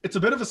Lupul. It's a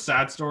bit of a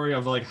sad story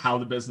of like how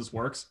the business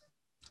works.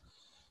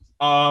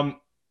 So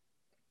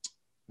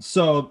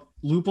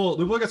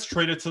Lupul gets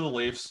traded to the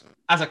Leafs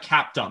as a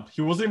cap dump.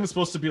 He wasn't even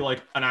supposed to be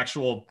like an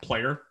actual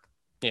player.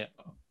 Yeah.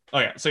 Oh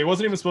yeah, so he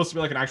wasn't even supposed to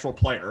be like an actual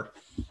player,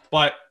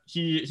 but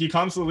he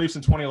comes to the Leafs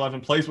in 2011,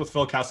 plays with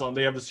Phil Kessel, and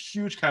they have this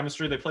huge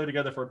chemistry. They play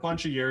together for a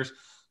bunch of years,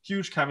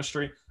 huge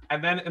chemistry.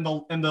 And then in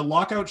the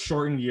lockout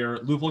shortened year,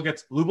 Lupul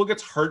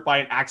gets hurt by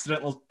an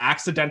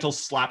accidental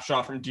slap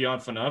shot from Dion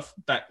Phaneuf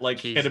that like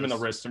hit him in the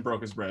wrist and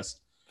broke his wrist.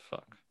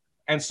 Fuck.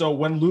 And so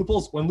when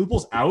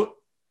Lupul's out,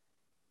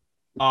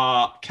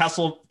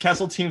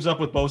 Kessel teams up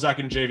with Bozak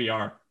and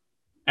JVR.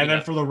 And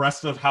then for the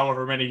rest of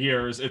however many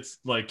years, it's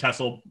like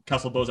Kessel,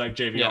 Bozak,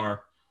 JVR,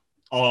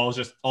 all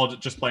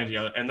just playing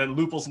together. And then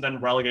Lupul's then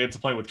relegated to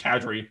play with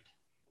Kadri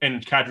in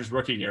Kadri's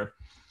rookie year.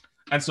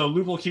 And so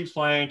Lupul keeps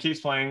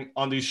playing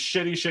on these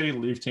shitty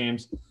Leaf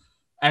teams.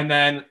 And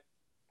then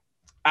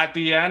at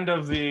the end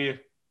of the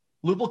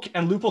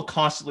Lupul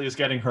constantly is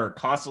getting hurt,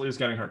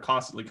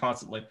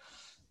 constantly.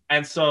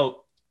 And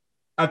so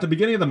at the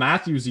beginning of the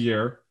Matthews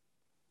year,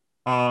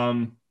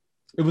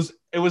 it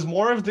was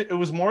more of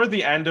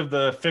the end of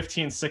the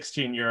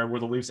 15-16 year where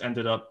the Leafs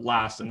ended up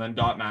last and then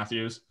got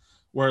Matthews,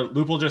 where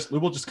Lupul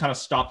just kind of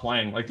stopped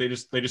playing. Like they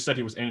just said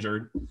he was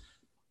injured.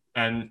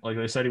 And like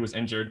they said he was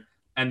injured.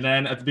 And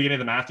then at the beginning of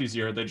the Matthews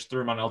year, they just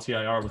threw him on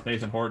LTIR with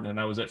Nathan Horton, and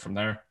that was it from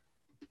there.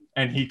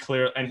 And he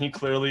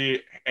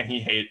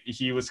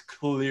was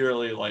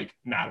clearly like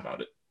mad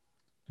about it.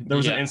 There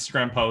was an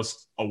Instagram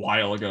post a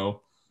while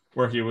ago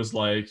where he was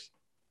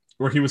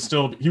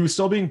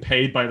still being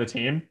paid by the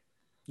team.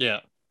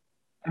 Yeah.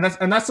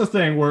 And that's the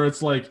thing where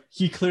it's like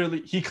he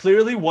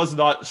clearly was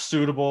not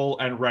suitable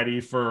and ready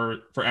for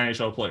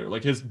NHL player.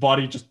 Like his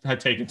body just had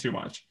taken too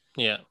much.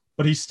 Yeah.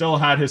 but he still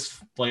had his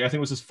I think it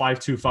was his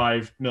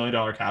 $525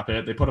 million cap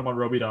hit. They put him on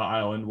Robida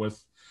Island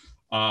with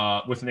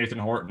Nathan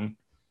Horton,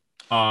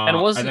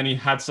 and then he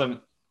had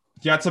some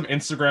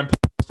Instagram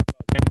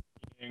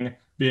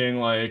being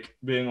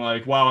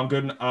like, wow, I'm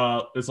good.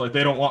 It's like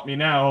they don't want me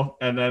now,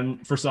 and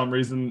then for some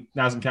reason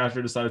Nazem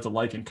Kadri decided to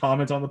like and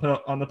comment on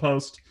the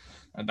post.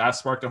 And that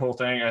sparked the whole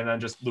thing, and then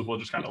Lupo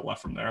just kind of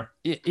left from there.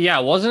 Yeah,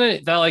 wasn't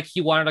it that like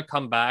he wanted to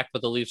come back,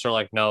 but the Leafs are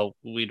like, no,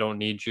 we don't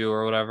need you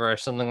or whatever, or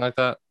something like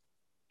that?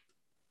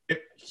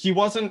 He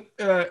wasn't.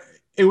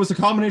 It was a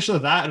combination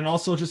of that, and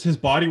also just his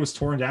body was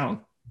torn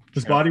down.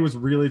 His body was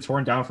really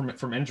torn down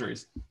from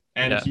injuries,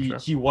 and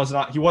he was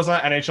not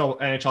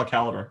NHL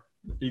caliber.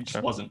 He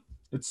just wasn't.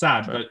 It's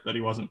sad, but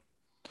he wasn't.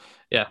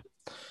 Yeah.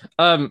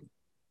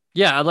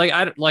 Yeah,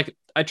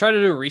 I tried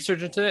to do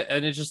research into it,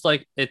 and it's just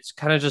like it's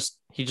kind of just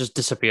he just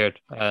disappeared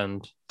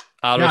and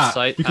out of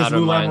sight, because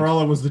Lou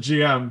Lamoriello was the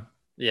GM.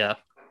 Yeah.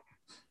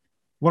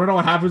 Want to know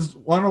what happens?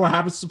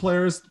 To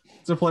players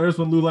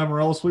when Lou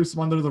Lamoriello sweeps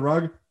them under the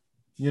rug?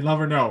 You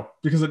never know,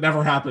 because it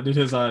never happened in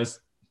his eyes.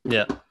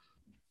 Yeah.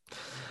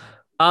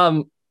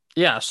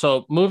 Yeah.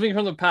 So moving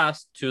from the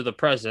past to the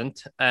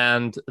present,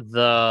 and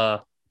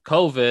the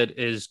COVID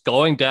is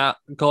going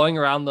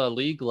around the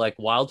league like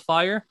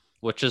wildfire,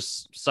 which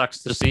is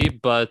sucks to see,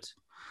 but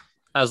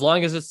as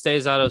long as it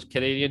stays out of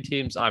Canadian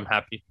teams, I'm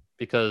happy,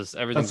 because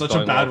everything's That's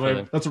such a bad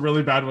way. That's a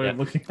really bad way of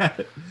looking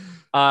at it.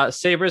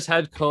 Sabres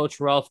head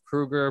coach Ralph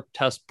Kruger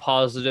tests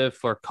positive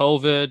for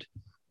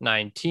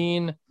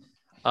COVID-19.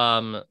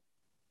 And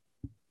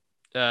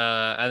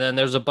then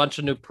there's a bunch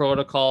of new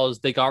protocols.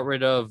 They got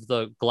rid of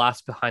the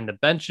glass behind the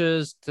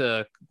benches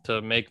to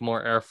make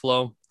more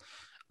airflow.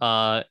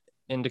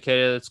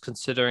 Indicated it's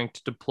considering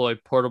to deploy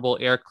portable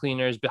air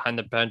cleaners behind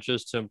the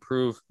benches to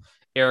improve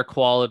air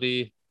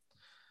quality,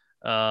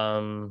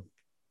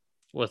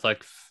 with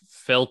like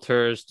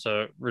filters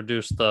to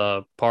reduce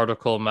the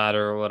particle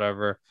matter or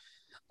whatever.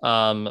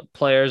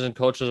 Players and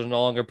coaches are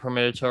no longer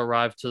permitted to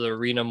arrive to the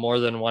arena more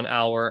than 1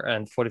 hour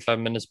and 45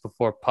 minutes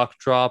before puck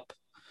drop.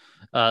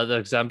 The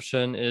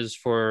exemption is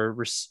for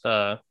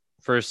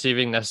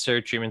receiving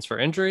necessary treatments for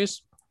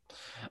injuries.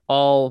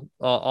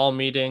 All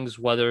meetings,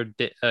 whether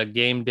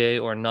game day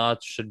or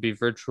not, should be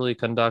virtually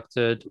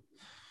conducted.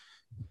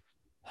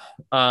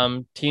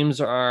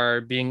 Teams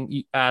are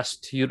being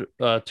asked to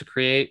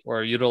create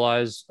or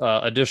utilize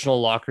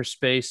additional locker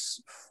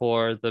space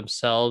for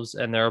themselves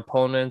and their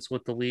opponents,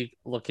 with the league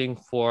looking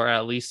for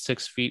at least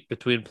 6 feet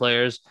between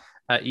players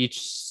at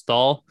each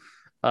stall.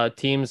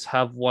 Teams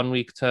have 1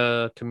 week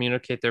to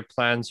communicate their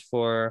plans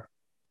for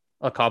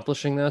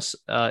accomplishing this.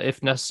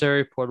 If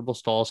necessary, portable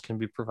stalls can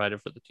be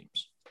provided for the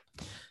teams.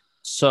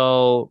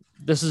 So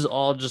this is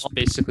all just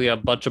basically a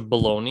bunch of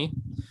baloney,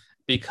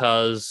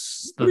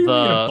 because what do you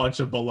mean a bunch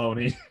of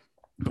baloney?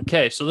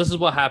 Okay, so this is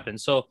what happened.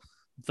 So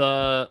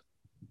the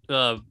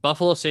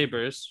Buffalo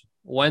Sabres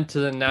went to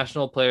the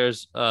National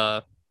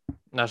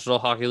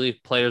Hockey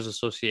League Players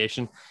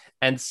Association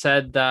and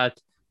said that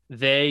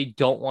they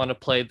don't want to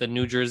play the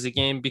New Jersey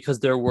game because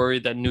they're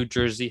worried that New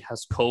Jersey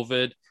has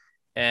COVID.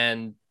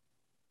 And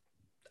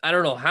I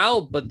don't know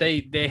how, but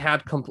they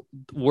had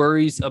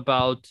worries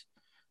about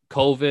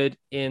COVID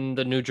in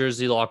the New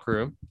Jersey locker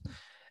room.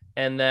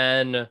 And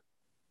then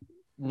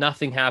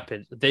nothing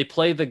happened. They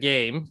play the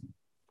game,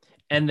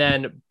 and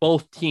then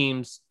both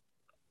teams,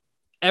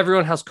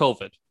 everyone has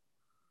COVID.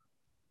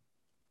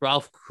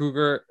 Ralph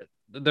Kruger,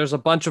 there's a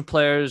bunch of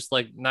players,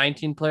 like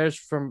 19 players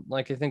from,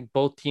 like, I think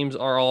both teams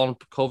are all on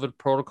COVID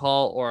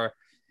protocol,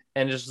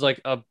 and just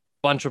like a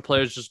bunch of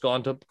players just go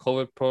into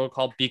COVID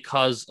protocol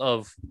because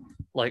of,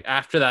 like,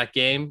 after that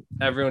game,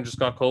 everyone just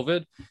got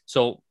COVID.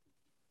 So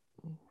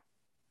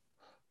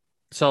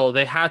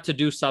they had to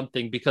do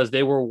something because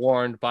they were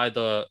warned by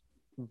the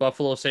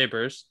Buffalo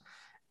Sabres,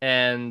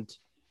 and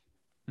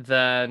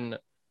then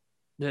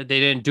they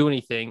didn't do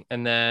anything,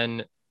 and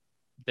then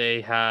they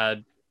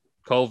had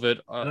COVID.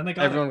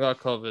 Everyone got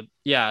COVID.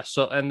 Yeah.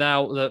 So, and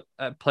now the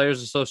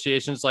Players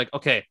Association is like,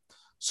 okay,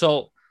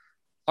 so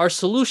our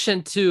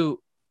solution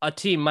to a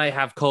team might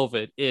have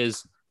COVID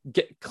is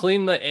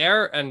clean the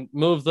air and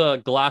move the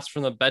glass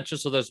from the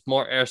benches so there's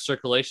more air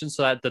circulation,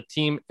 so that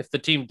if the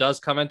team does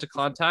come into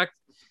contact,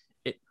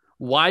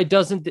 why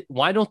don't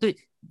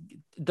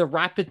the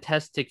rapid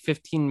test take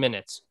 15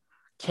 minutes?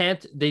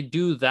 Can't they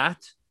do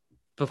that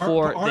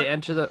before they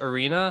enter the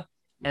arena?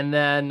 And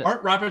then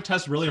aren't rapid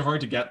tests really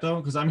hard to get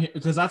though?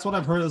 Because that's what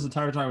I've heard this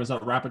entire time, is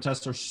that rapid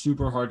tests are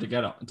super hard to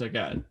get.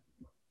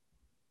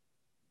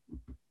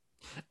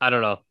 I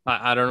don't know.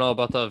 I don't know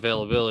about the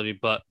availability,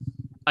 but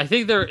I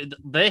think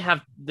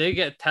they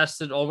get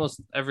tested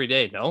almost every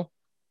day. No,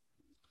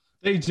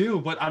 they do,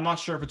 but I'm not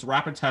sure if it's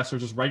rapid tests or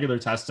just regular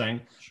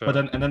testing. Sure.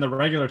 But then the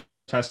regular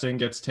testing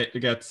gets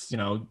it's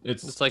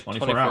like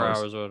 24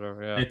 hours or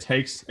whatever. Yeah, it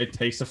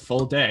takes a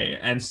full day,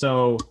 and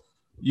so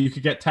you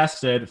could get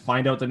tested,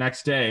 find out the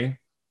next day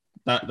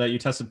that you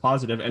tested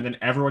positive, and then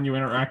everyone you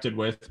interacted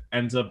with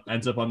ends up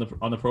on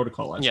the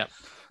protocol list. Yeah,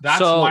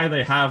 that's why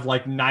they have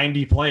like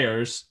 90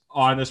 players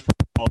on this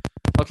protocol.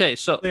 Okay,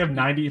 so they have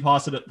 90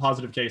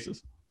 positive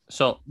cases.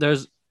 So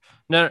there's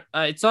no,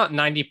 it's not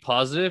 90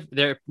 positive.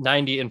 They're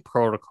 90 in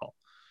protocol.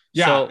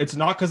 Yeah, So it's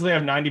not because they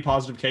have 90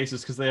 positive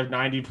cases, because they have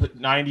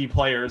 90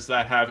 players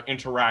that have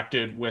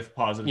interacted with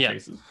positive yeah,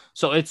 cases.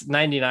 so it's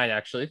 99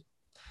 actually.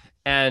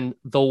 And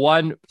the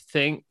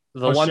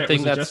Oh one shit, thing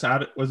was it just that's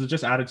added? Was it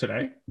just added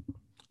today?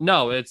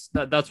 no,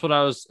 that's what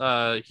I was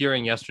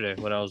hearing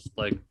yesterday when I was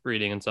like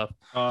reading and stuff.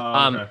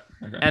 Um, Okay.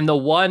 Okay. and the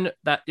one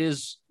that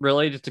is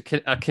related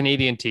to a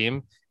Canadian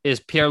team is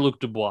Pierre Luc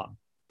Dubois,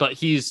 but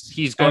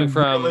he's going And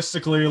from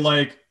realistically,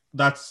 like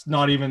that's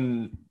not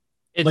even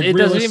it. like It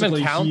doesn't even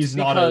realistically, count he's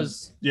not a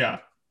because yeah.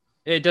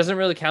 it doesn't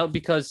really count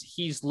because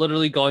he's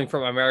literally going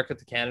from America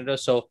to Canada.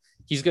 So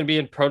he's going to be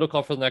in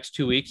protocol for the next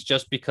 2 weeks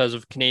just because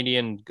of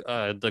Canadian,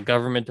 the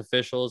government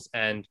officials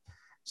and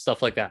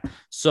stuff like that.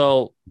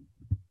 So,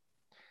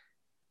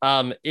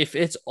 if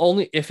it's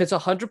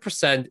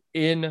 100%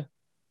 in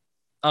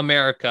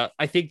America,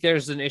 I think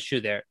there's an issue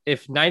there.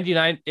 If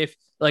 99, if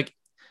like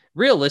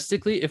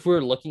realistically, if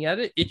we're looking at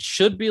it, it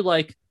should be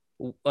like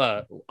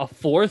a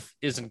fourth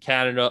is in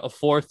Canada, a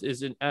fourth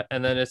is in,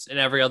 and then it's in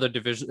every other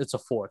division. It's a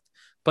fourth,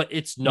 but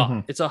it's not. Mm-hmm.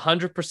 It's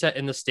 100%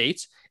 in the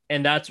States,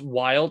 and that's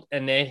wild.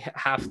 And they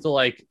have to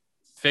like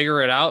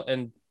figure it out,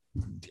 and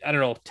I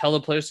don't know, tell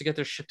the players to get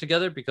their shit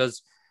together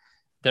because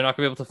they're not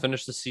gonna be able to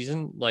finish the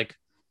season. Like,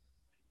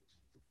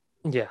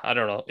 yeah, I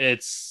don't know.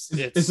 Is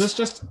this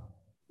just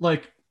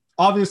like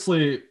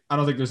obviously? I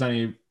don't think there's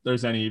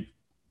any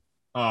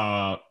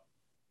uh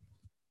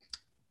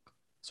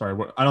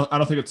sorry, I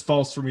don't think it's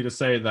false for me to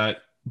say that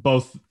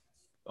both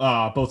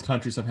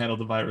countries have handled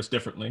the virus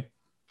differently.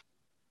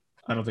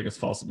 I don't think it's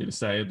false of me to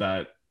say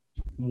that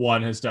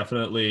one has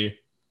definitely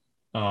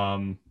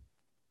um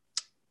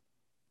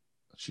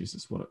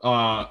Jesus what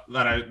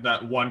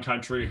that one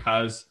country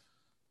has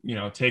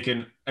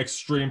taken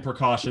extreme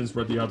precautions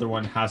where the other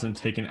one hasn't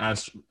taken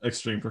as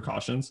extreme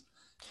precautions.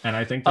 And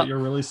I think that you're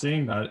really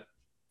seeing that.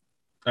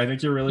 I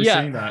think you're really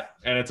yeah. seeing that,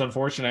 and it's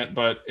unfortunate,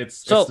 but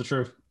it's the So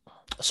truth.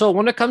 so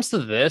when it comes to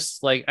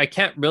this, like we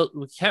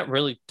can't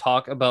really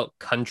talk about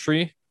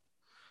country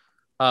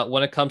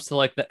when it comes to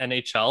like the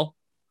NHL.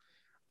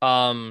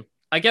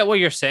 I get what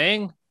you're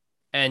saying,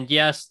 and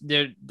yes,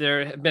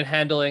 they're have been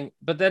handling,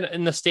 but then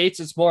in the States,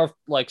 it's more of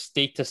like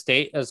state to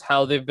state as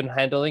how they've been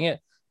handling it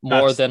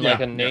more That's than like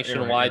yeah, a yeah, you're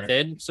nationwide right.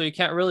 thing. So you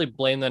can't really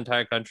blame the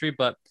entire country,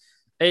 but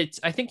I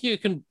think you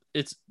can.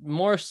 It's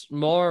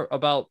more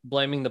about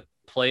blaming the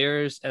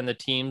players and the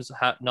teams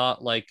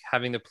not like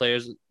having the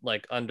players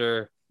like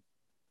under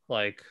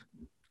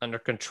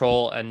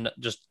control and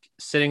just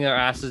sitting their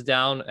asses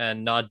down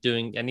and not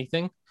doing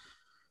anything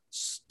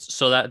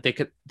so that they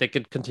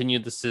could continue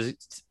the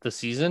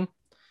season.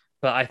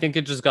 But I think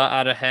it just got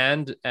out of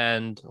hand,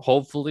 and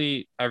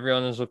hopefully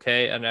everyone is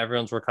okay and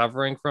everyone's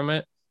recovering from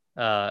it,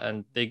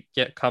 and they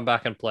come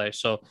back and play.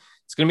 So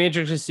it's gonna be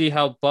interesting to see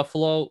how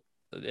Buffalo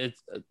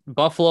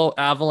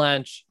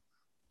Avalanche,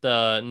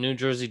 the New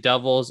Jersey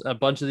Devils, a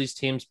bunch of these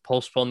teams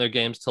postpone their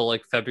games till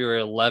like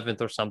February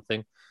 11th or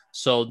something.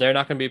 So they're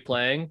not going to be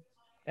playing,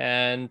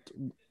 and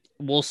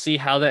we'll see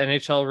how the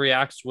NHL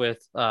reacts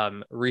with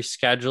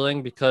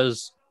rescheduling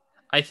because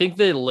I think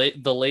the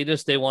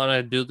latest they want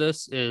to do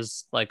this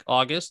is like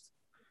August.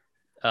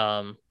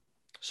 Um,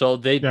 so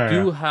they Yeah,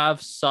 yeah. do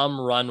have some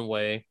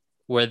runway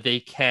where they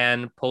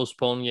can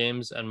postpone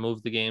games and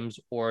move the games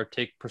or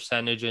take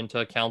percentage into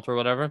account or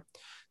whatever.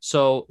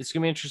 So it's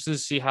gonna be interesting to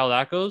see how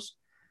that goes.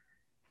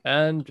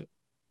 And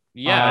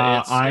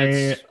yeah, I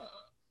it's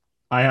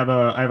I have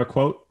a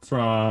quote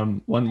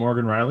from one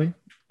Morgan Riley,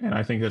 and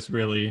I think this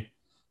really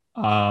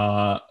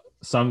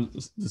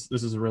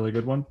this is a really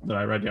good one that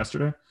I read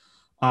yesterday.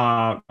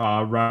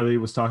 Riley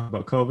was talking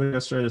about COVID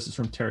yesterday. This is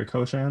from Terry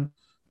Koshan.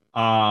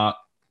 Uh,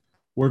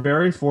 we're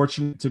very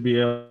fortunate to be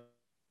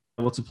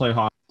able to play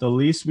hockey. The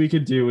least we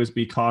could do is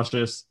be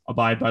cautious,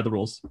 abide by the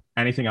rules.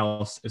 Anything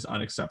else is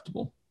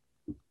unacceptable.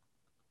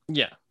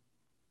 yeah,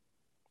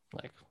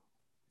 like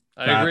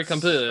I agree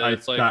completely.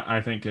 It's like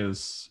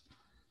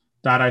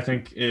That I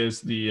think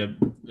is the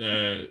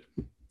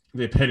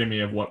epitome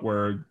of what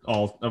we're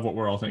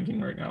all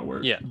thinking right now.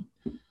 yeah,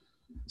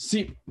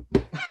 See,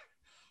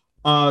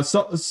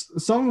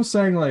 someone was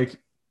saying like,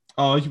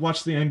 oh, you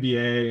watch the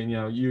NBA and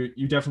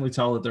you definitely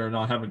tell that they're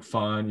not having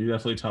fun. You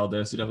definitely tell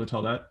this. You definitely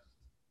tell that.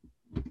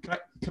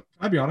 Can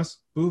I be honest?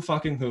 Boo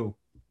fucking who?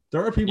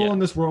 There are people in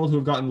this world who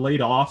have gotten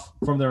laid off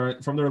from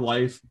their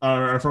life,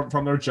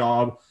 from their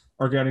job,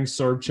 are getting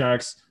CERB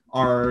checks,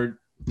 are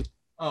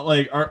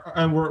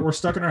and we're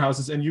stuck in our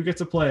houses, and you get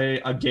to play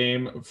a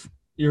game.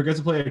 You get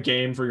to play a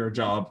game for your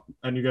job,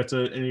 and you get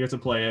to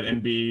play it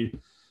and be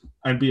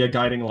a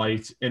guiding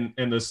light in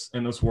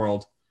this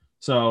world.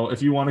 So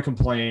if you want to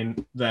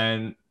complain,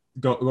 then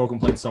go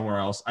complain somewhere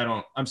else.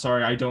 I'm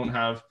sorry. I don't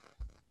have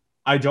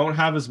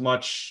as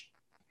much.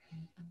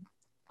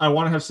 I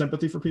want to have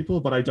sympathy for people,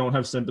 but I don't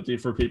have sympathy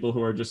for people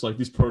who are just like,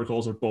 these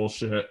protocols are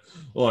bullshit.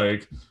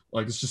 Like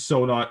it's just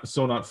so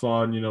not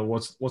fun.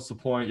 What's the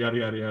point? Yada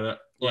yada yada.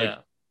 Like, yeah.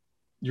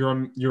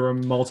 You're a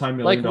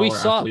multi-million Like we dollar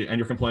saw, athlete, and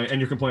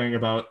you're complaining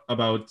about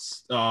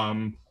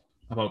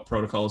about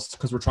protocols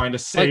because we're trying to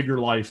save your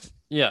life.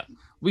 Yeah.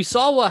 We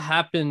saw what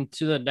happened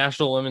to the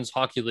National Women's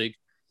Hockey League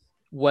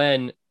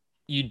when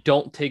you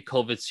don't take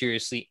COVID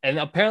seriously. And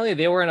apparently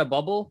they were in a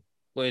bubble,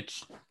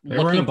 which they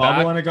were in a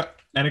bubble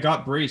and it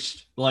got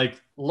breached.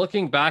 Like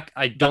looking back,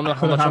 I don't know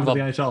how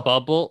much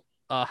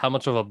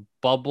of a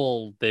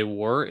bubble, they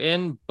were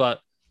in,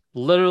 but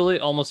literally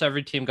almost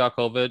every team got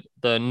COVID.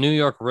 The New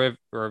York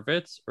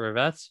Riverettes,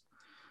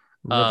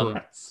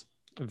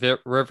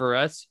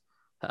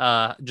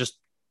 just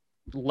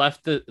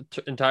left the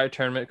entire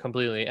tournament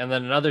completely, and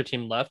then another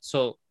team left.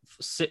 So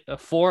 2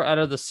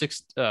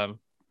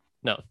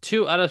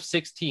 out of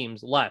 6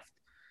 teams left,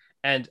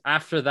 and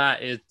after that,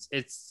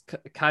 it's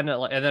kind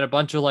of like, and then a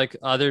bunch of like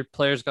other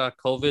players got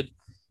COVID.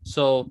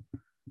 So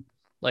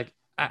like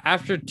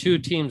after 2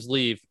 teams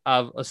leave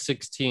of a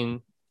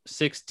 6-team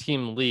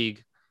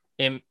league,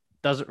 it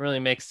doesn't really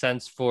make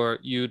sense for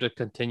you to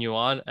continue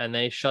on, and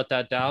they shut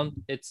that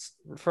down. It's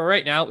for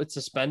right now, it's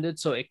suspended,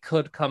 so it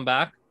could come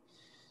back.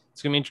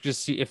 It's gonna be interesting to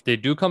see if they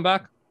do come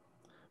back,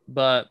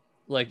 but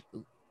like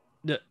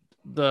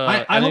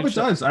I hope it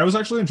does. I was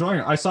actually enjoying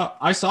it. I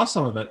saw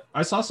some of it. I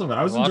was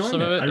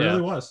enjoying it. I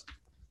really was.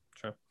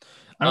 Sure.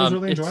 I was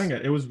really enjoying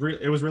it. It was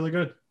really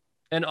good.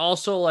 And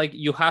also, like,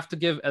 you have to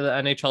give the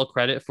NHL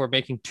credit for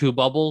making 2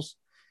 bubbles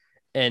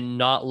and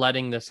not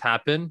letting this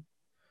happen,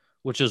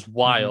 which is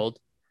wild.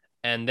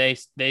 And they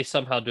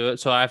somehow do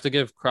it. So I have to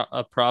give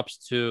props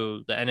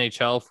to the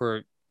NHL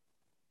for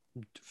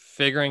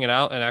figuring it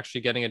out and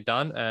actually getting it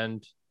done.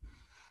 And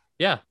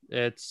yeah,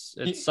 it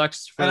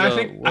sucks for.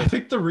 And I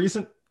think the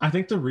reason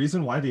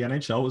why the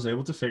NHL was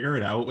able to figure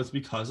it out was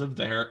because of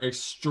their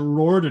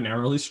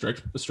extraordinarily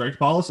strict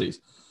policies.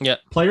 Yeah,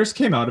 players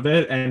came out of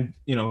it and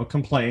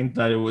complained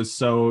that it was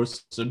so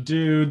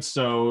subdued,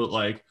 so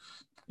like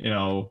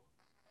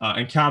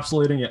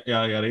encapsulating,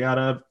 yada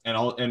yada, and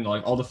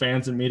all the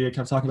fans and media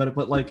kept talking about it.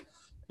 But like,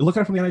 look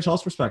at it from the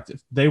NHL's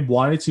perspective. They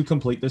wanted to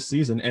complete this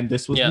season, and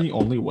this was the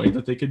only way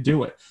that they could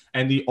do it.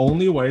 And the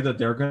only way that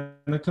they're going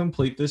to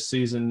complete this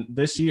season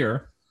this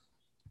year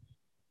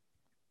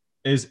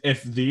is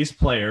if these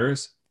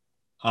players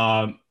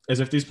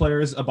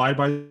abide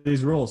by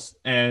these rules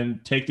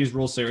and take these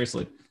rules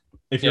seriously.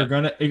 If you're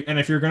gonna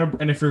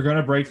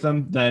break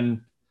them,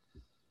 then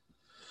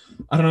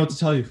I don't know what to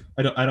tell you.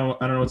 I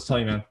don't know what to tell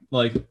you, man.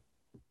 Like,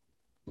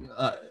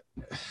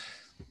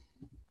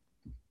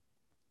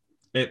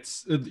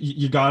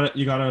 you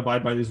gotta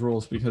abide by these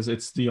rules because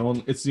it's the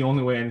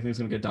only way anything's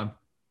gonna get done.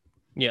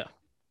 Yeah.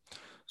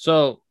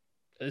 So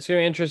it's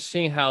gonna be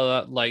interesting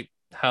how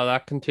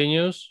that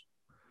continues,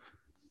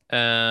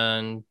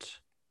 and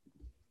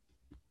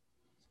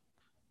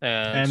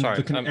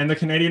the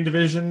Canadian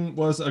division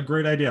was a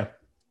great idea.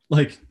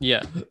 Like,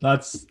 yeah,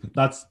 that's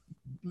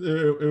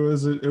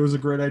it was a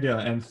great idea,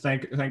 and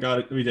thank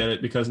God we did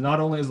it, because not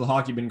only has the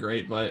hockey been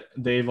great, but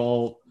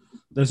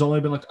there's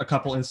only been like a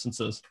couple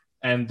instances,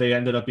 and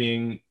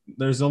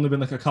there's only been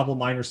like a couple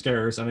minor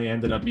scares, and they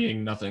ended up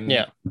being nothing.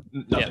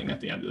 Nothing at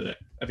the end of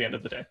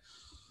the day.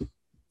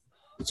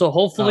 So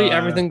hopefully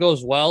everything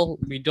goes well.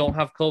 We don't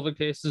have COVID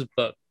cases,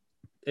 but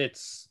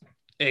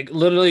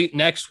literally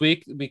next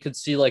week we could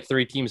see like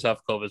 3 teams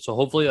have COVID. So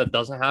hopefully that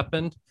doesn't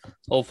happen.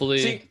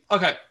 Hopefully.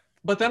 Okay.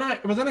 But then I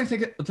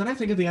think of the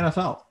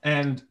NFL,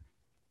 and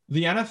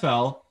the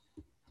NFL.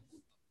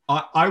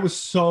 I was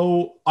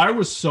so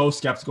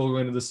skeptical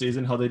going into the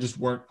season how they just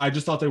weren't. I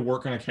just thought they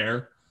weren't going to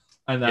care,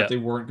 and that they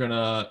weren't going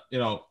to.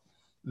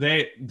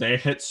 They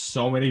hit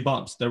so many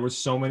bumps. There were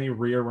so many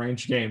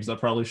rearranged games that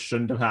probably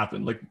shouldn't have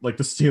happened. Like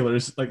the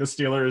Steelers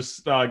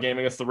game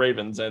against the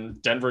Ravens,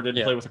 and Denver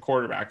didn't play with a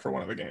quarterback for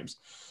one of the games,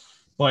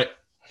 but.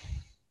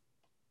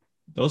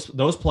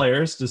 Those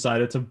players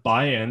decided to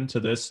buy into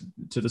this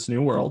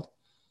new world,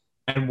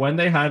 and when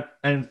they hit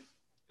a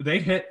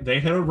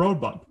road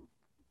bump.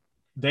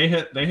 They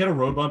hit a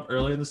road bump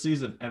early in the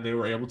season, and they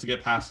were able to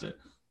get past it.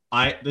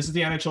 This is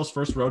the NHL's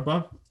first road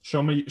bump.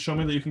 Show me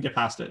that you can get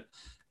past it.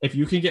 If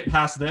you can get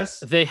past this,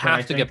 they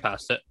have to get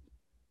past it.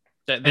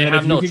 They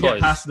have no choice. Get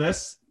past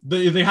this,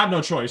 they have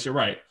no choice. You're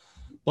right,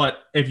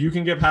 but if you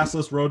can get past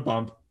this road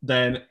bump,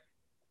 then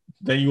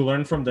you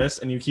learn from this,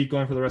 and you keep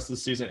going for the rest of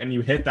the season, and you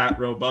hit that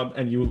road bump,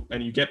 and you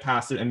get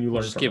past it, and you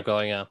learn. Just keep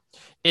going. Yeah,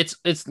 it's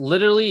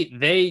literally,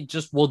 they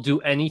just will do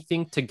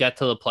anything to get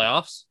to the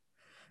playoffs,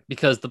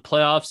 because the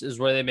playoffs is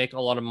where they make a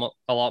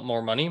lot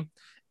more money,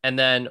 and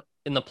then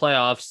in the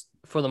playoffs,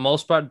 for the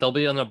most part, they'll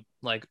be on a,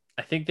 like,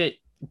 I think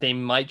they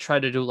might try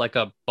to do like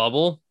a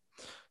bubble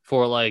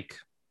for the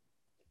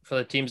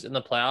teams in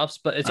the playoffs,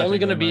 but it's only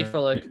going to be for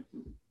like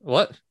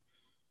what.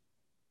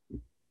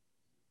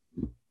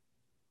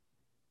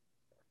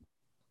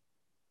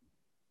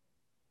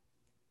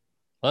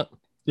 What?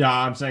 Yeah,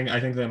 I'm saying I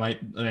think they might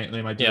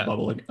do a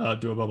bubble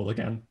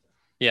again.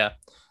 Yeah.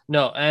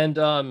 No, and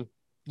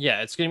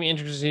it's gonna be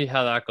interesting to see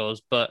how that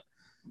goes. But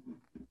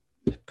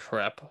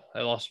crap,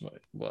 I lost I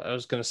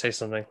was gonna say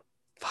something.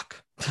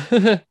 Fuck.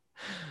 Okay,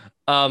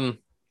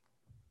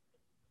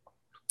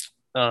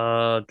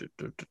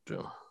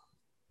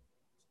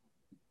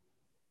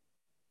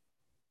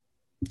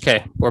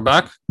 we're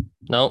back.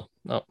 No.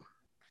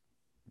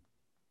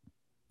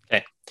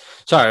 Okay.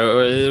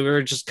 Sorry, we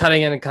were just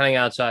cutting in and cutting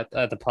out, so I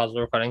had to pause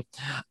the recording.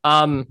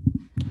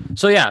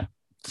 So yeah,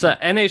 so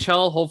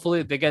NHL.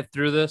 Hopefully they get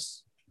through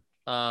this.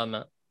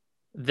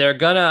 They're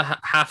gonna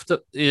have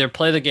to either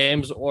play the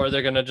games or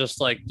they're gonna just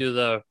like do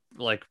the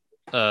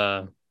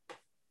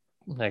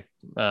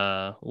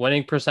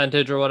winning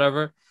percentage or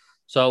whatever.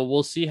 So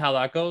we'll see how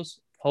that goes.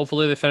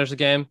 Hopefully they finish the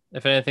game.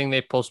 If anything,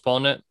 they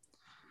postpone it.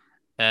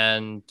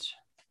 And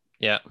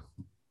yeah.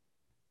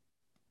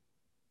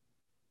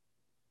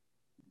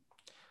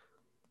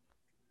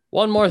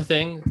 One more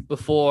thing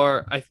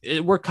before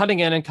we're cutting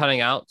in and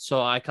cutting out,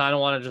 so I kind of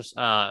want to just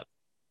I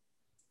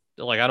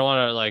don't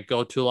want to like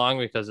go too long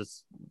because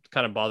it's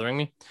kind of bothering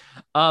me.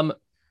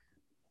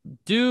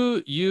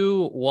 Do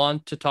you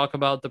want to talk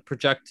about the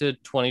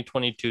projected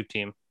 2022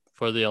 team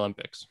for the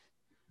Olympics?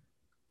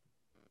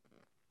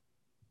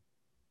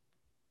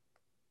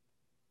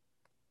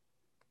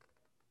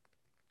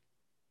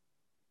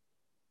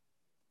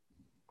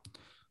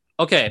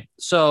 Okay,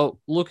 so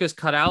Lucas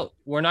cut out.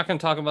 We're not going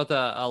to talk about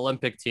the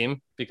Olympic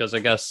team because I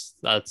guess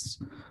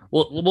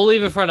we'll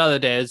leave it for another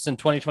day. It's in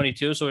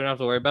 2022, so we don't have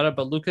to worry about it.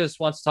 But Lucas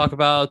wants to talk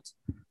about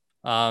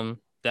the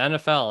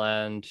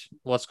NFL and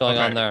what's going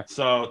on there.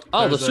 So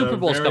the Super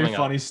Bowl's coming up.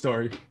 Funny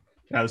story.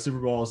 Yeah, the Super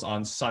Bowl is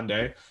on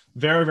Sunday.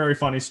 Very, very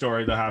funny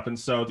story that happened.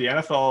 So the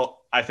NFL,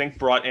 I think,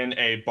 brought in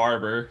a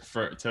barber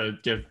to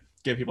give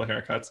people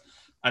haircuts,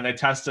 and they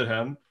tested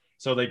him.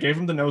 So they gave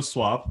him the nose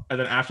swab, and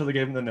then after they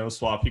gave him the nose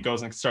swab, he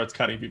goes and starts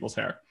cutting people's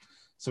hair.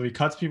 So he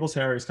cuts people's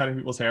hair, he's cutting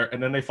people's hair,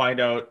 and then they find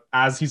out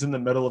as he's in the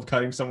middle of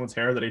cutting someone's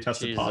hair that he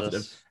tested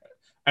positive.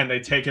 And they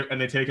take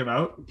him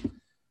out.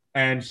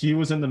 And he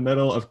was in the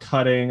middle of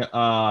cutting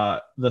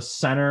the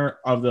center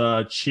of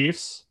the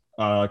Chiefs,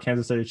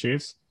 Kansas City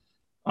Chiefs.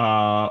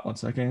 1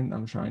 second,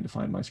 I'm trying to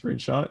find my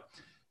screenshot.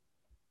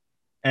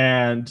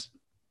 And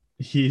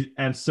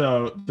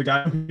so the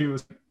guy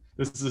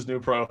this is his new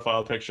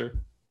profile picture.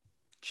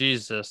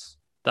 Jesus,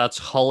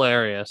 that's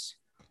hilarious.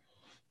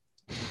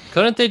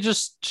 Couldn't they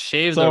just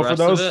shave the rest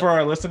of it? So for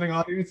our listening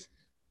audience,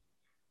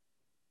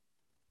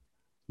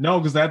 no,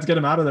 because they had to get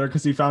him out of there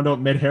because he found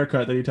out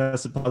mid-haircut that he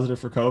tested positive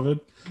for COVID.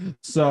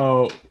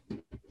 So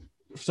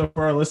for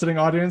our listening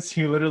audience,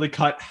 he literally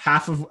cut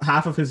half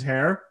of his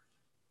hair,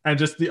 and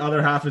just the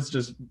other half is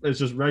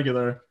just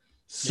regular.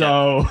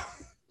 So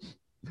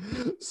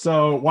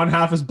so one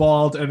half is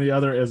bald and the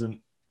other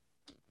isn't.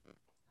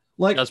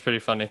 Like, that's pretty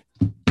funny.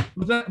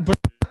 But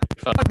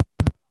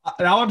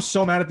now I'm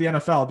so mad at the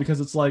NFL because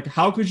it's like,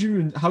 how could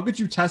you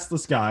test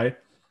this guy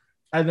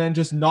and then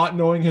just not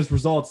knowing his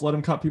results, let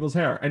him cut people's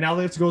hair? And now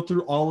they have to go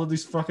through all of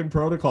these fucking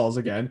protocols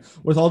again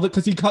with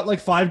because he cut like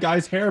 5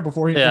 guys' hair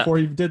before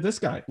he did this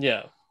guy.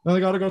 Yeah. Then they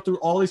got to go through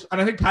all these,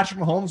 and I think Patrick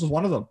Mahomes was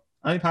one of them.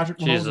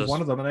 Was one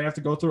of them, and they have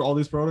to go through all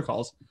these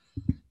protocols.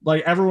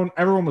 Like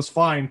everyone was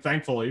fine,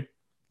 thankfully,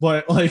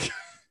 but like,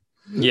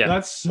 yeah,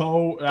 that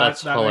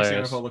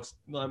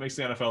makes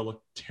the NFL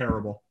look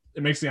terrible.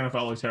 It makes the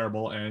NFL look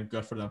terrible, and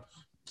good for them.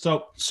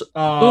 So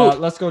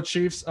let's go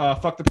Chiefs.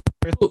 Fuck the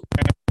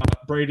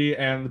Brady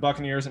and the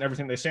Buccaneers and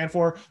everything they stand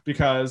for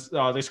because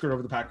they screwed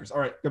over the Packers. All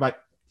right, goodbye.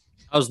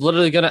 I was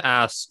literally going to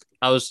ask.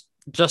 I was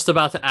just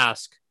about to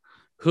ask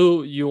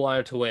who you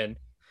wanted to win,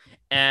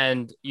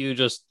 and you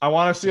just. I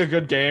want to see a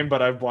good game,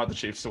 but I want the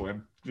Chiefs to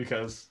win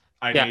because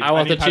I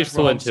want the Chiefs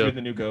to win too. To be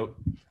the new GOAT.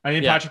 I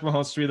need Patrick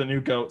Mahomes to be the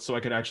new GOAT so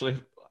I could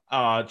actually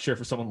cheer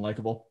for someone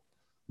likable.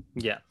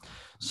 Yeah.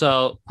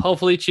 So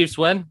hopefully Chiefs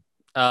win.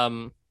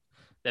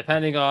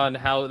 Depending on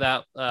how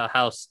that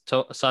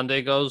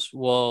Sunday goes,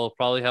 we'll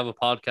probably have a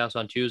podcast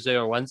on Tuesday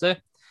or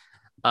Wednesday.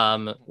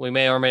 We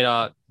may or may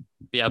not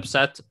be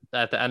upset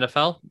at the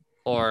NFL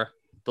or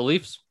the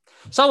Leafs.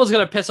 Someone's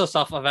gonna piss us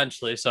off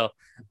eventually. So,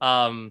 what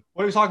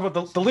are you talking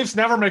about? The Leafs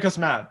never make us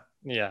mad.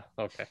 Yeah.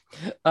 Okay.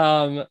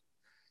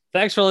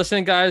 Thanks for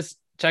listening, guys.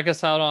 Check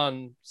us out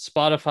on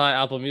Spotify,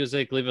 Apple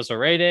Music. Leave us a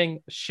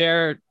rating.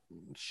 Share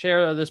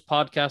this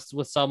podcast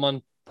with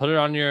someone. Put it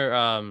on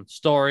your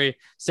story.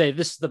 Say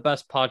this is the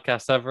best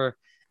podcast ever,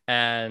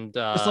 and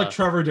just like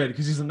Trevor did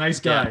because he's a nice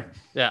guy.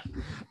 Yeah.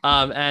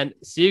 And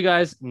see you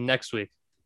guys next week.